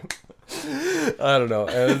Hoquiam. I don't know.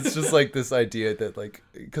 And it's just like this idea that like,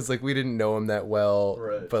 cause like we didn't know him that well,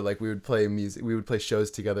 Right. but like we would play music, we would play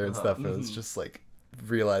shows together and stuff. And it was just like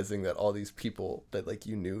realizing that all these people that like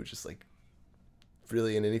you knew just like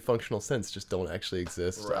really in any functional sense just don't actually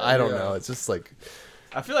exist. Right, I don't yeah. know. It's just like,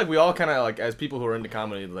 I feel like we all kind of like, as people who are into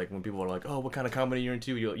comedy, like when people are like, "Oh, what kind of comedy you're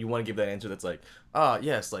into?" You want to give that answer that's like,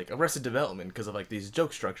 yes, like Arrested Development because of like these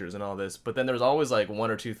joke structures and all this. But then there's always like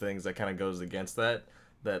one or two things that kind of goes against that.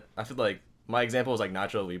 That I feel like my example was like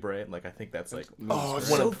Nacho Libre. Like I think that's like oh, one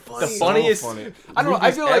so of funny. the funniest. I don't know.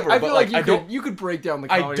 I feel like ever, but, like, you could break down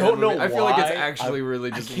the I comedy. don't of that movie. know I feel like it's why. actually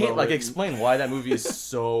really I just. can't low like and- explain why that movie is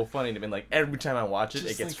so funny to me. Like every time I watch it,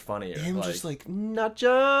 Just, it gets like, funnier. him like, just like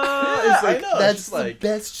Nacho. I It's like know, it's that's just the like-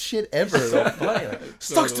 best shit ever. so funny. Like,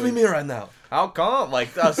 sucks to be me right now. How come?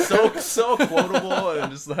 Like that's so quotable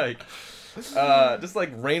and just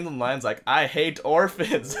like random lines like I hate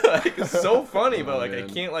orphans. Like it's so funny, but like I man.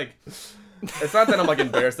 can't like. It's not that I'm like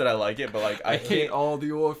embarrassed that I like it, but like I hate can't. all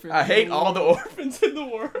the orphans. I hate in the all the world. orphans in the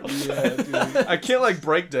world. Yeah, dude. I can't like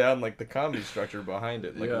break down like the comedy structure behind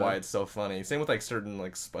it, like Yeah. why it's so funny. Same with like certain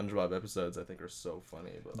like SpongeBob episodes I think are so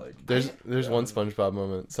funny, but like There's one SpongeBob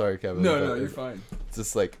moment. Sorry, Kevin. No, but no, you're fine. It's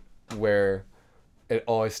just like where it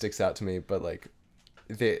always sticks out to me, but like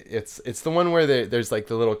it's the one where there's like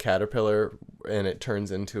the little caterpillar and it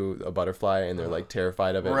turns into a butterfly and they're like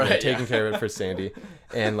terrified of it and they're Right, taking yeah. care of it for Sandy,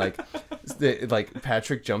 and like like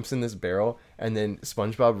Patrick jumps in this barrel and then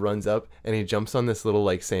SpongeBob runs up and he jumps on this little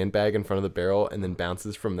like sandbag in front of the barrel and then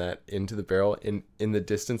bounces from that into the barrel. In the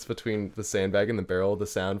distance between the sandbag and the barrel, the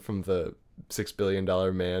sound from the $6 billion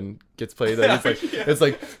man gets played. Like, it's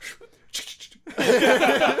like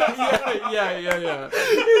yeah.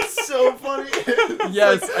 it's so funny.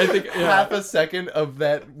 Yes, I think half a second of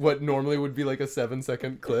that what normally would be like a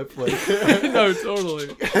 7-second clip. Like no,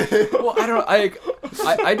 totally. Well,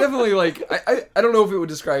 I definitely like I don't know if it would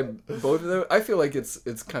describe both of them. I feel like it's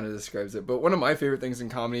kind of describes it. But one of my favorite things in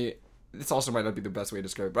comedy, this also might not be the best way to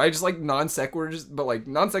describe it, but I just like non sequiturs. But like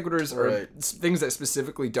non sequiturs are Right. things that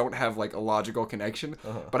specifically don't have like a logical connection.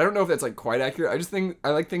 But I don't know if that's like quite accurate. I just think I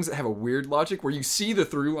like things that have a weird logic where you see the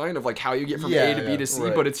through line of like how you get from A to B to C,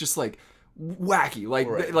 right. but it's just like wacky. Like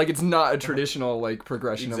Right. like it's not a traditional like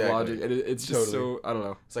progression Exactly. of logic. It's just so I don't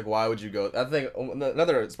know. It's like, why would you go? I think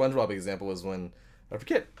another SpongeBob example was when, I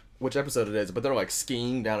forget which episode it is, but they're like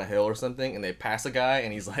skiing down a hill or something, and they pass a guy,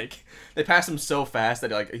 and he's like, they pass him so fast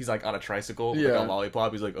that like he's like on a tricycle, with, Yeah. like a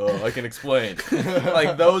lollipop. He's like, oh, I can explain.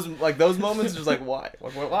 like those moments, just like why?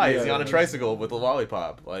 Why is he on a tricycle with a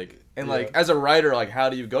lollipop? Like, and like as a writer, like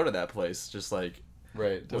how do you go to that place? Just like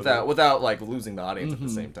right. Totally. without like losing the audience at the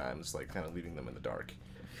same time, just like kind of leaving them in the dark.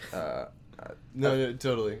 No,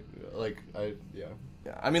 totally. Like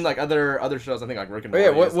Yeah, I mean, like other shows, I think like Rick and But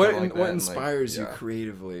Morty. yeah, is what kinda like that, and, inspires you yeah.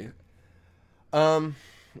 creatively? God,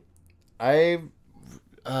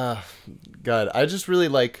 I just really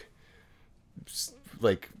like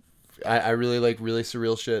I really like really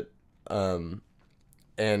surreal shit. And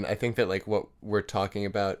I think that like what we're talking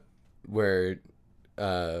about, where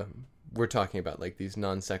we're talking about like these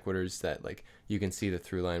non sequiturs that like you can see the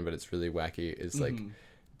through line, but it's really wacky. Is like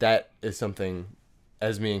that is something,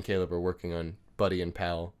 as me and Caleb are working on Buddy and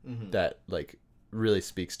Pal, that like really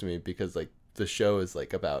speaks to me, because like the show is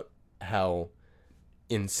like about how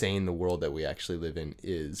insane the world that we actually live in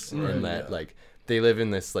is, and that like they live in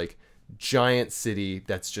this like giant city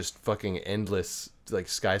that's just fucking endless, like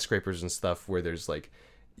skyscrapers and stuff, where there's like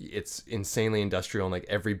it's insanely industrial, and like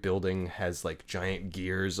every building has like giant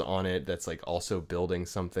gears on it that's like also building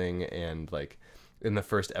something. And like in the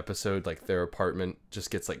first episode, like their apartment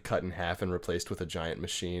just gets like cut in half and replaced with a giant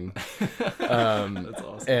machine. That's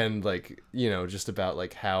awesome. And like, you know, just about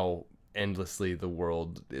like how endlessly the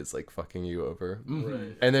world is like fucking you over.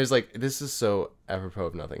 Right. And there's like, this is so apropos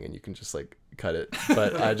of nothing, and you can just like cut it,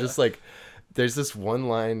 but I just like, there's this one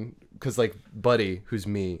line, because like Buddy, who's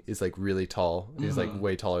me, is like really tall. He's like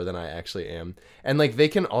way taller than I actually am. And like they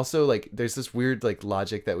can also like, there's this weird like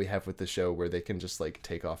logic that we have with the show where they can just like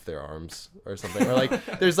take off their arms or something, or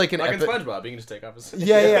like there's like an Like in SpongeBob, you can just take off his.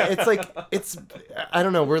 yeah, it's like, it's, I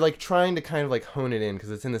don't know, we're like trying to kind of like hone it in,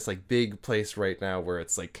 because it's in this like big place right now where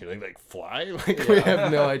it's like, can they like fly? Like we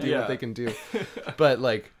have no idea what they can do. But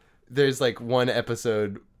like there's like one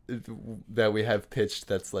episode that we have pitched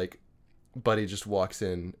that's like Buddy just walks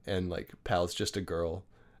in and like Pal's just a girl,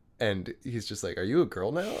 and he's just like, are you a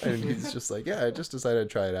girl now? And he's just like, yeah, I just decided to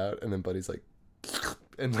try it out. And then Buddy's like,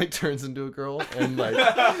 and like turns into a girl, and like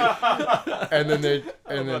and then they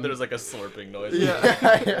and then there's like a slurping noise.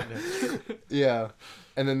 yeah,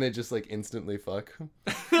 and then they just like instantly fuck.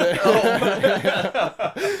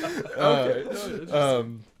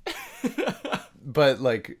 But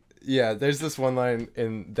like, yeah, there's this one line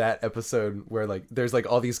in that episode where like there's like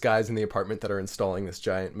all these guys in the apartment that are installing this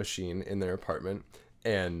giant machine in their apartment,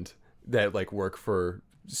 and that like work for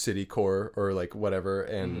Citicorp or like whatever,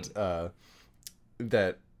 and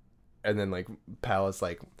that, and then like Pal is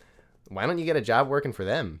like, why don't you get a job working for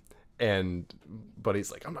them? And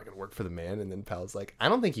Buddy's like, I'm not gonna work for the man. And then Pal's like, I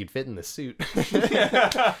don't think you'd fit in the suit.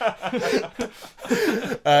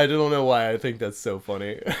 I don't know why I think that's so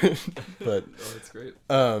funny, but That's great.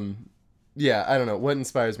 yeah, I don't know what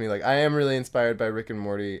inspires me. Like I am really inspired by Rick and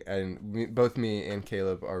Morty, and both me and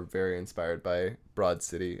Caleb are very inspired by Broad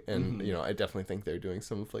City, and you know, I definitely think they're doing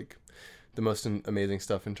some of like the most amazing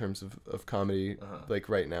stuff in terms of comedy like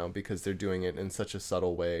right now, because they're doing it in such a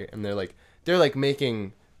subtle way, and they're like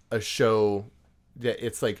making a show that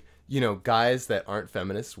it's like, you know, guys that aren't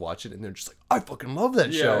feminists watch it and they're just like, I fucking love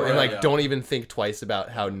that show, and like don't even think twice about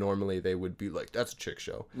how normally they would be like, that's a chick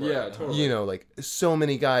show. Yeah, totally. You know, like so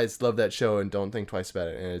many guys love that show and don't think twice about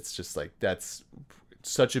it, and it's just like, that's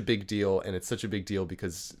such a big deal, and it's such a big deal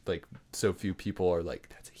because like so few people are like,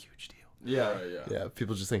 that's a huge deal. Yeah. Yeah,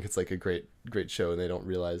 people just think it's like a great show, and they don't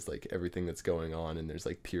realize like everything that's going on, and there's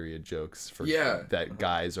like period jokes for that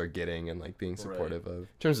guys are getting and like being supportive of. In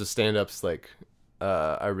terms of stand-ups, like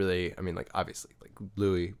I mean like obviously like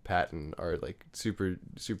Louis, Patton are like super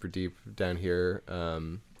deep down here.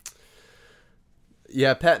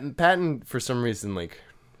 Yeah, Patton for some reason like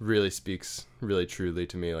really speaks really truly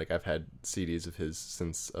to me. Like I've had CDs of his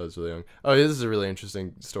since I was really young. Oh, this is a really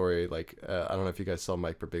interesting story. Like I don't know if you guys saw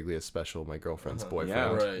Mike Birbiglia's special, My Girlfriend's Boyfriend.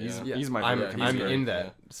 Yeah, Right, he's, yeah. he's my I'm favorite. I'm great. in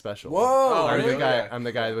that special. Whoa! I'm really? the guy. Yeah. I'm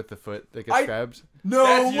the guy with the foot that gets grabbed. No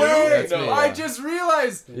That's you? way! That's me, I yeah. just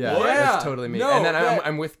realized. Yeah, What? that's totally me. No, and then that-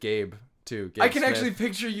 I'm with Gabe too. Gabe I can Smith. actually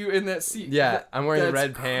picture you in that seat. Yeah, I'm wearing the That's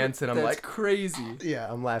red pants, and I'm that's like, crazy. yeah,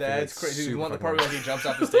 I'm laughing. That's It's crazy. You super want the fucking part where he jumps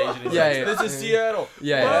off the stage and he's Yeah, like, yeah. "This is Seattle."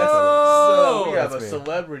 Yeah, Whoa! Whoa! So we have a That's me.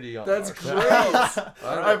 celebrity on. That's our great. show.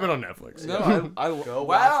 I've been on Netflix. No, I Go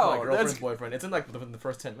watch wow. My Girlfriend's That's Boyfriend. It's in like the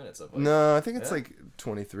first 10 minutes of it. No, I think it's Yeah? like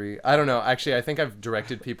 23. I don't know. Actually, I think I've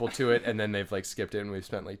directed people to it, and then they've like skipped it, and we've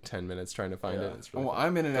spent like 10 minutes trying to find Yeah. it. It's really well, fun.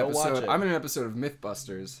 I'm in an Go watch episode. it. I'm in an episode of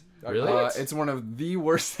MythBusters. Really? It's one of the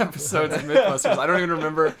worst episodes of MythBusters. I don't even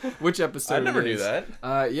remember which episode. I never it knew is.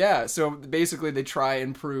 that. Yeah. So basically, they try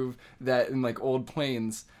and prove that in like old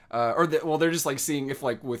planes, they're just like seeing if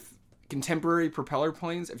like with contemporary propeller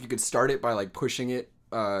planes, if you could start it by like pushing it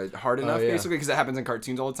hard enough, yeah. basically, because that happens in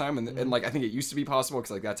cartoons all the time, and like I think it used to be possible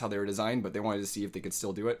because like that's how they were designed, but they wanted to see if they could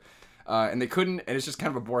still do it. And they couldn't, and it's just kind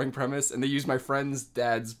of a boring premise. And they used my friend's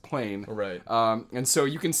dad's plane, Right. And so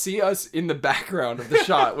you can see us in the background of the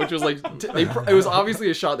shot, which was like it was obviously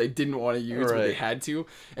a shot they didn't want to use, but they Right. had to.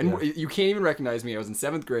 And you can't even recognize me. I was in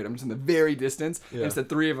 7th grade. I'm just in the very distance, and it's the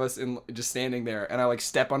three of us in just standing there. And I like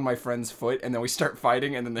step on my friend's foot, and then we start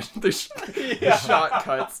fighting, and then the shot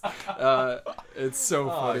cuts. It's so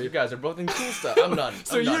Oh, funny. you guys are both in cool stuff. I'm not.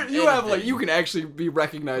 So I'm not you have like anything. you can actually be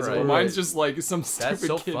recognizable. Right. Mine's just like some That's stupid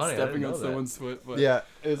so kid funny. I stepping didn't on know that. someone's foot. But, Yeah,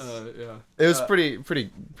 yeah. it was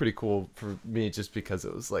pretty cool for me, just because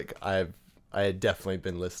it was like I had definitely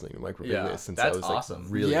been listening to Mike Birbiglia Yeah, since I that's was like awesome.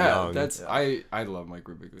 really yeah, young. that's I love Mike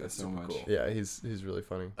Birbiglia That's so super much. cool. Yeah, he's really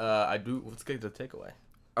funny. I do. Let's get to the takeaway.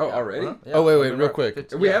 Oh, already? Huh? Yeah, Oh, wait, we've been real right- quick.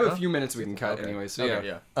 15 We yeah, have a huh? few minutes we can cut Okay. anyway. So Okay,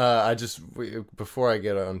 yeah. yeah. Before I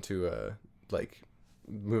get on to like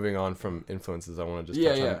moving on from influences, I want to just Yeah,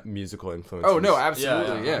 touch yeah. on musical influences. Oh no,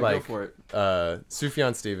 absolutely. Yeah, Yeah, like, go for it.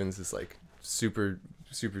 Sufjan Stevens is like super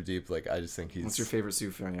deep. Like I just think he's. What's your favorite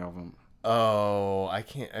Sufjan album? Oh, I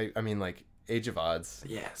can't. I mean, like Age of Odds.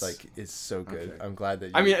 Yes. Like is so good. Okay. I'm glad that.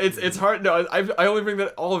 You, I mean, it's hard. No, I only bring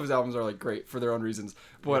that all of his albums are like great for their own reasons.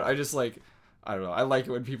 But I just like I don't know. I like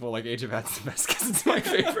it when people like Age of Odds the best because it's my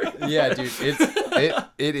favorite. Yeah, dude,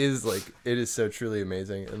 it is so truly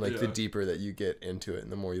amazing, and like the Yeah. deeper that you get into it,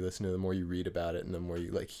 and the more you listen to it, the more you read about it, and the more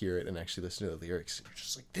you like hear it and actually listen to the lyrics, you're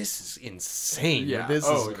just like, this is insane. Yeah. This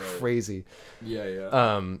Oh, is right. crazy. Yeah,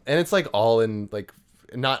 yeah. And it's like all in like.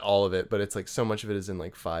 Not all of it, but it's like so much of it is in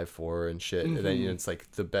like 5/4 and shit. And then it's like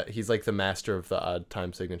he's like the master of the odd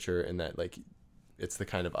time signature, and that like it's the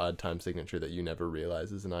kind of odd time signature that you never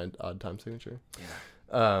realize is an odd time signature.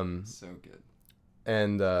 Yeah. So good.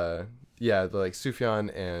 And yeah, like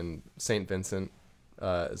Sufjan and Saint Vincent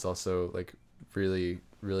is also like really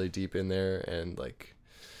deep in there, and like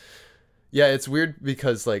yeah, it's weird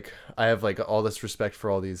because like I have like all this respect for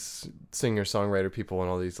all these singer-songwriter people and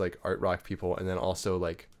all these like art rock people, and then also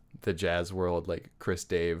like the jazz world, like Chris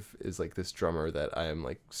Dave is like this drummer that I am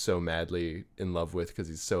like so madly in love with because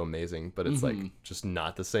he's so amazing, but it's like just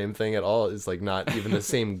not the same thing at all. It's like not even the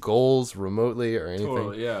same goals remotely or anything.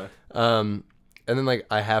 Totally, yeah. And then like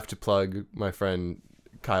I have to plug my friend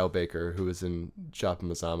Kyle Baker, who is in Japa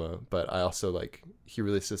Mazama, but I also like he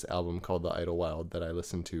released this album called The Idlewild that I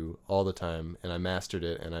listen to all the time, and I mastered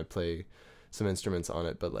it and I play some instruments on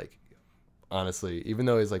it, but like honestly, even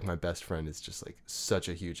though he's like my best friend, it's just like such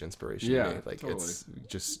a huge inspiration Yeah, to me. Like totally. it's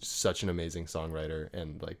just such an amazing songwriter,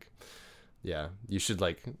 and like yeah, you should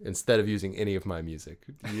like instead of using any of my music,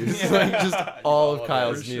 use like just all of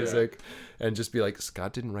Kyle's for sure. music, and just be like,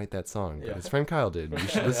 Scott didn't write that song, but Yeah. his friend Kyle did. You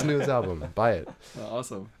should listen to his album, buy it.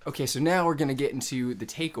 Awesome. Okay, so now we're gonna get into the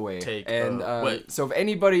takeaway. Wait. So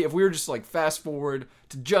if we were just like fast forward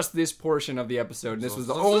to just this portion of the episode, and this was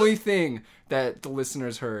the so- only thing that the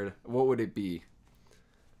listeners heard, what would it be?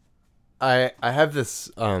 I have this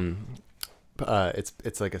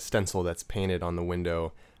it's like a stencil that's painted on the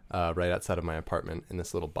window right outside of my apartment in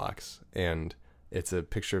this little box, and it's a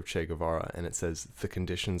picture of Che Guevara, and it says the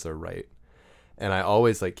conditions are right. And I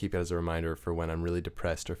always like keep it as a reminder for when I'm really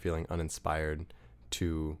depressed or feeling uninspired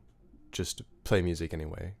to just play music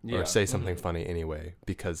anyway, Yeah. or say something funny anyway,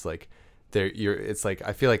 because like it's like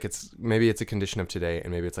I feel like maybe it's a condition of today,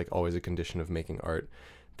 and maybe it's like always a condition of making art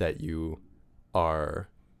that you are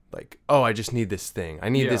like, oh, I just need this thing. I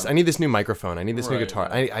need this new microphone. I need this new Right,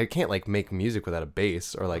 guitar. I can't like make music without a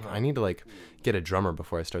bass, or like I need to like get a drummer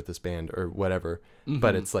before I start this band or whatever.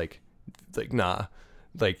 But it's like nah,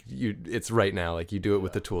 like it's right now. Like you do it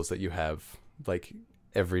with the tools that you have. Like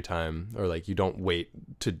every time, or like you don't wait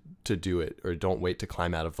to do it, or don't wait to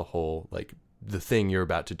climb out of the hole. Like the thing you're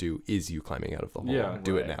about to do is you climbing out of the hole. Yeah.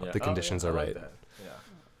 Do it Right, now. yeah. The conditions I are like right. that.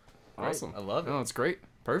 Yeah. Awesome. I love it. No, it's great.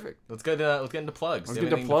 Perfect. Let's get into plugs. Let's Do you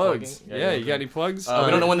get have to anything plugs. plugging? Yeah, you got any plugs? We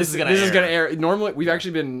don't know when this is gonna This is air. gonna air. Normally, we've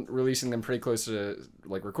actually been releasing them pretty close to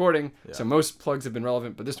like recording, Yeah. so most plugs have been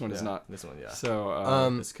relevant, but this one is Yeah, not. This one, yeah.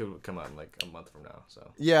 So, This could come out in like a month from now.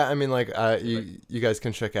 So Yeah, I mean, like, you guys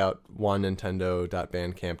can check out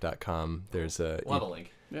wannintendo.bandcamp.com. There's a we'll have a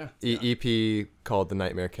link. yeah. EP called The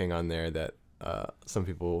Nightmare King on there that some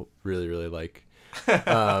people really, really like.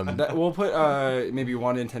 We'll put maybe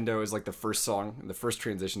One Nintendo as like the first song, the first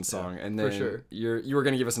transition song, and then for sure. you were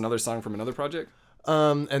gonna give us another song from another project.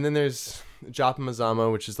 And then there's Japa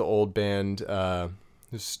Mazama, which is the old band.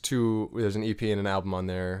 There's an EP and an album on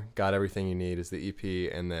there. Got Everything You Need is the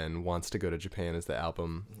EP, and then Wants to Go to Japan is the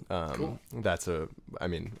album. Cool.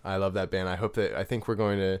 I love that band. I think we're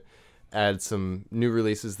going to add some new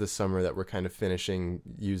releases this summer that we're kind of finishing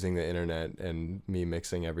using the internet and me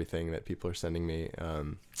mixing everything that people are sending me.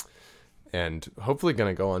 And hopefully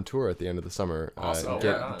going to go on tour at the end of the summer. Awesome.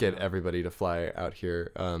 Get everybody to fly out here.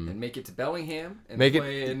 And make it to Bellingham and Make it-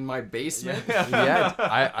 play in my basement. Yeah,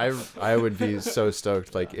 I would be so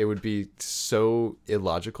stoked. Like, it would be so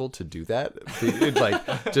illogical to do that.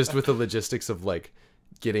 Like, just with the logistics of like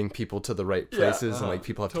getting people to the right places and like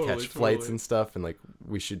people have to catch flights and stuff, and like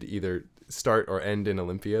we should either start or end in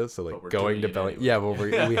Olympia. So like we're going to doing it Bellingham. anyway. Yeah, well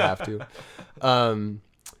we have to.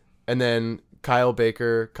 And then Kyle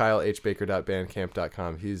Baker,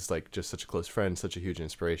 kylehbaker.bandcamp.com. He's like just such a close friend, such a huge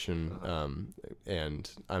inspiration. And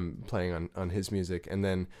I'm playing on his music. And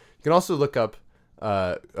then you can also look up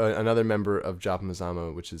another member of Japa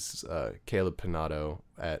Mazama, which is Caleb Pinato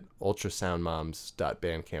at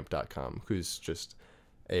ultrasoundmoms.bandcamp.com, who's just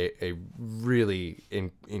a really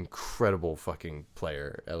incredible fucking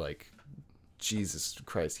player. Like, Jesus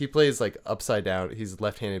Christ. He plays like upside down. He's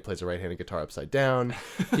left-handed, plays a right-handed guitar upside down.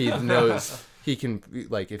 He knows he can,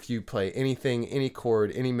 like, if you play anything, any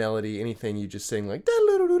chord, any melody, anything, you just sing like,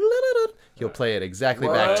 he'll play it exactly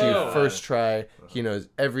back to you first try. He knows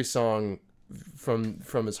every song from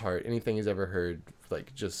his heart, anything he's ever heard,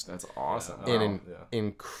 like, just That's awesome.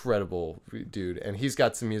 incredible dude. And he's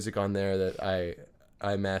got some music on there that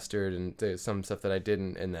I mastered, and there's some stuff that I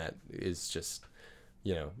didn't, and that is just,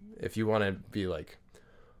 you know, if you want to be like,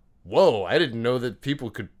 whoa, I didn't know that people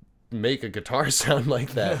could make a guitar sound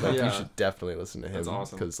like that, like, Yeah. you should definitely listen to him. That's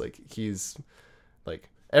awesome. Because like he's like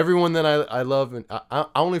everyone that I love, and I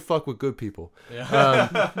only fuck with good people.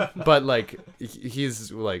 But like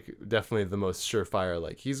he's like definitely the most surefire.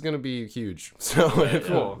 Like, he's gonna be huge. So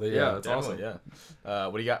Cool. Yeah, that's awesome. Yeah.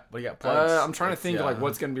 What do you got? What do you got? Plugs? I'm trying to think Yeah. like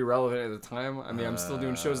what's gonna be relevant at the time. I mean, I'm still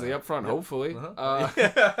doing shows at the Upfront, hopefully.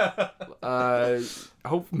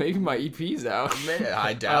 Hope maybe my EP's out.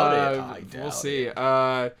 I doubt it. We'll see.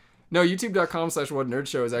 No,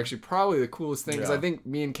 youtube.com/whatnerdshow is actually probably the coolest thing, because Yeah. I think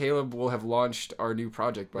me and Caleb will have launched our new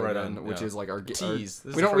project by Right then, on, which yeah. is like our Tease. our- This is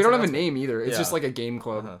we the don't first have a announcement. name either. It's Yeah. just like a game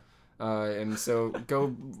club. And so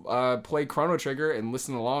go play Chrono Trigger and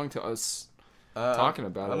listen along to us talking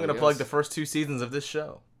about it. I'm I gonna plug guess. the first 2 seasons of this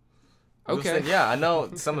show. Okay. Listen, yeah, I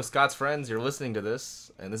know some of Scott's friends. You're listening to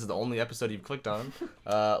this, and this is the only episode you've clicked on.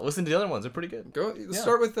 Listen to the other ones; they're pretty good. Go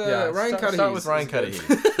start with Ryan Cudahy. Start with Ryan Cudahy.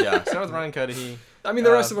 Yeah, start with Ryan Cudahy. I mean,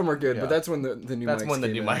 the rest of them are good, yeah. but that's when the new That's mics when the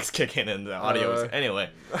came new in. mics kick in and the audio is.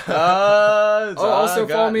 Anyway. Also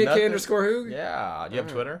follow me at K_Hoog. Yeah. Do you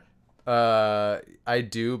have Twitter? I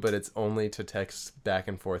do, but it's only to text back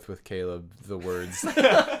and forth with Caleb the words.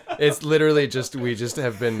 It's literally just, we just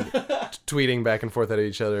have been tweeting back and forth at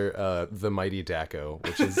each other, the Mighty Daco,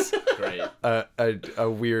 which is Great. a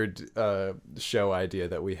weird show idea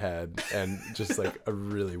that we had, and just like a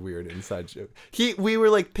really weird inside joke. We were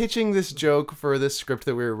like pitching this joke for this script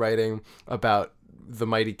that we were writing about the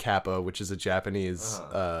Mighty Kappa, which is a Japanese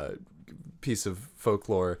piece of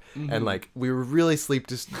folklore, and like we were really sleep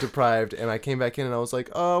deprived, and I came back in and I was like,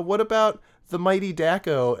 what about the Mighty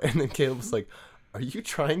Daco? And then Caleb was like, are you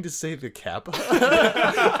trying to say the Kappa?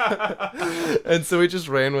 And so we just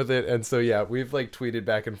ran with it, and so yeah, we've like tweeted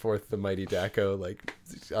back and forth the Mighty Daco like,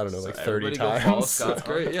 I don't know, like 30 everybody go follow times. Scott.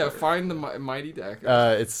 Great. Yeah, find the Mighty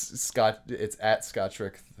Daco. It's at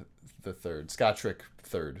Scottrick the third, Scottrick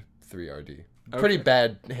third, 3RD. Pretty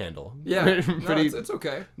bad handle. Yeah, pretty. no, it's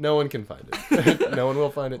okay. No one can find it. No one will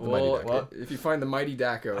find it. The Mighty Daco. Well, if you find the Mighty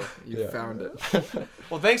Daco, you Yeah. found it.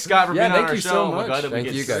 Well, thanks, Scott, for Yeah, being on thank our you show. so We're much. glad that Thank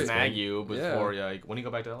we you could guys, snag man. you before. When do you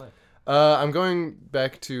go back to LA? I'm going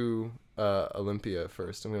back to Olympia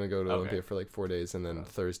first. I'm gonna go to Olympia for like 4 days, and then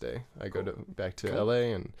Thursday I go back to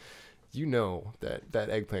LA, and you know that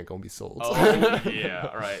eggplant gonna be sold. Oh yeah.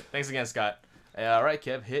 All right. Thanks again, Scott. All right,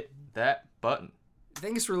 Kev, hit that button.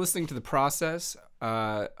 Thanks for listening to the process.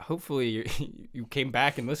 Hopefully you came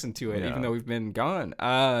back and listened to it, Yeah. even though we've been gone.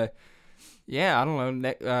 Yeah, I don't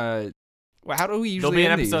know. Well, how do we usually There'll be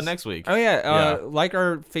an end episode these? next week. Oh yeah, Yeah. like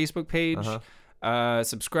our Facebook page.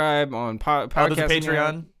 Subscribe on podcast. there's a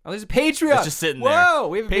Patreon. Oh, there's a Patreon. It's just sitting there. Whoa,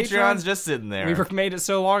 we have a Patreon's Patreon. just sitting there. We've made it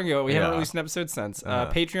so long ago. We haven't Yeah. released an episode since.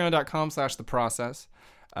 Uh-huh. Patreon.com/theprocess.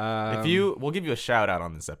 If we'll give you a shout out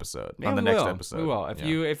on this episode. Yeah, on the we next will. episode. We will.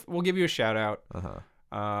 If we'll give you a shout out.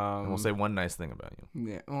 And we'll say one nice thing about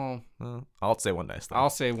you. Yeah. Well, I'll say one nice thing. I'll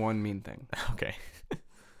say one mean thing. Okay.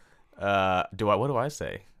 What do I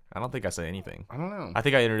say? I don't think I say anything. I don't know. I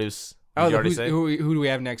think I introduce. Did you already say? Who do we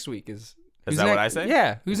have next week? Is Is that what I say?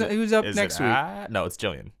 Yeah. Who's up Is next it, week? No, it's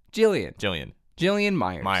Jillian. Jillian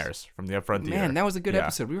Myers. From the Upfront Theater. Man, that was a good Yeah.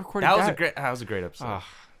 episode. We recorded That was a great episode. Ah.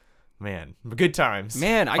 Man, good times.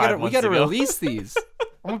 Man, we 5 months gotta ago. release these.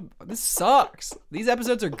 This sucks. These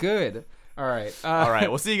episodes are good. All right. All right,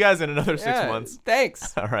 we'll see you guys in another 6 months.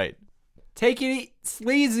 Thanks. All right. Take it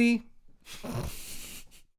sleazy.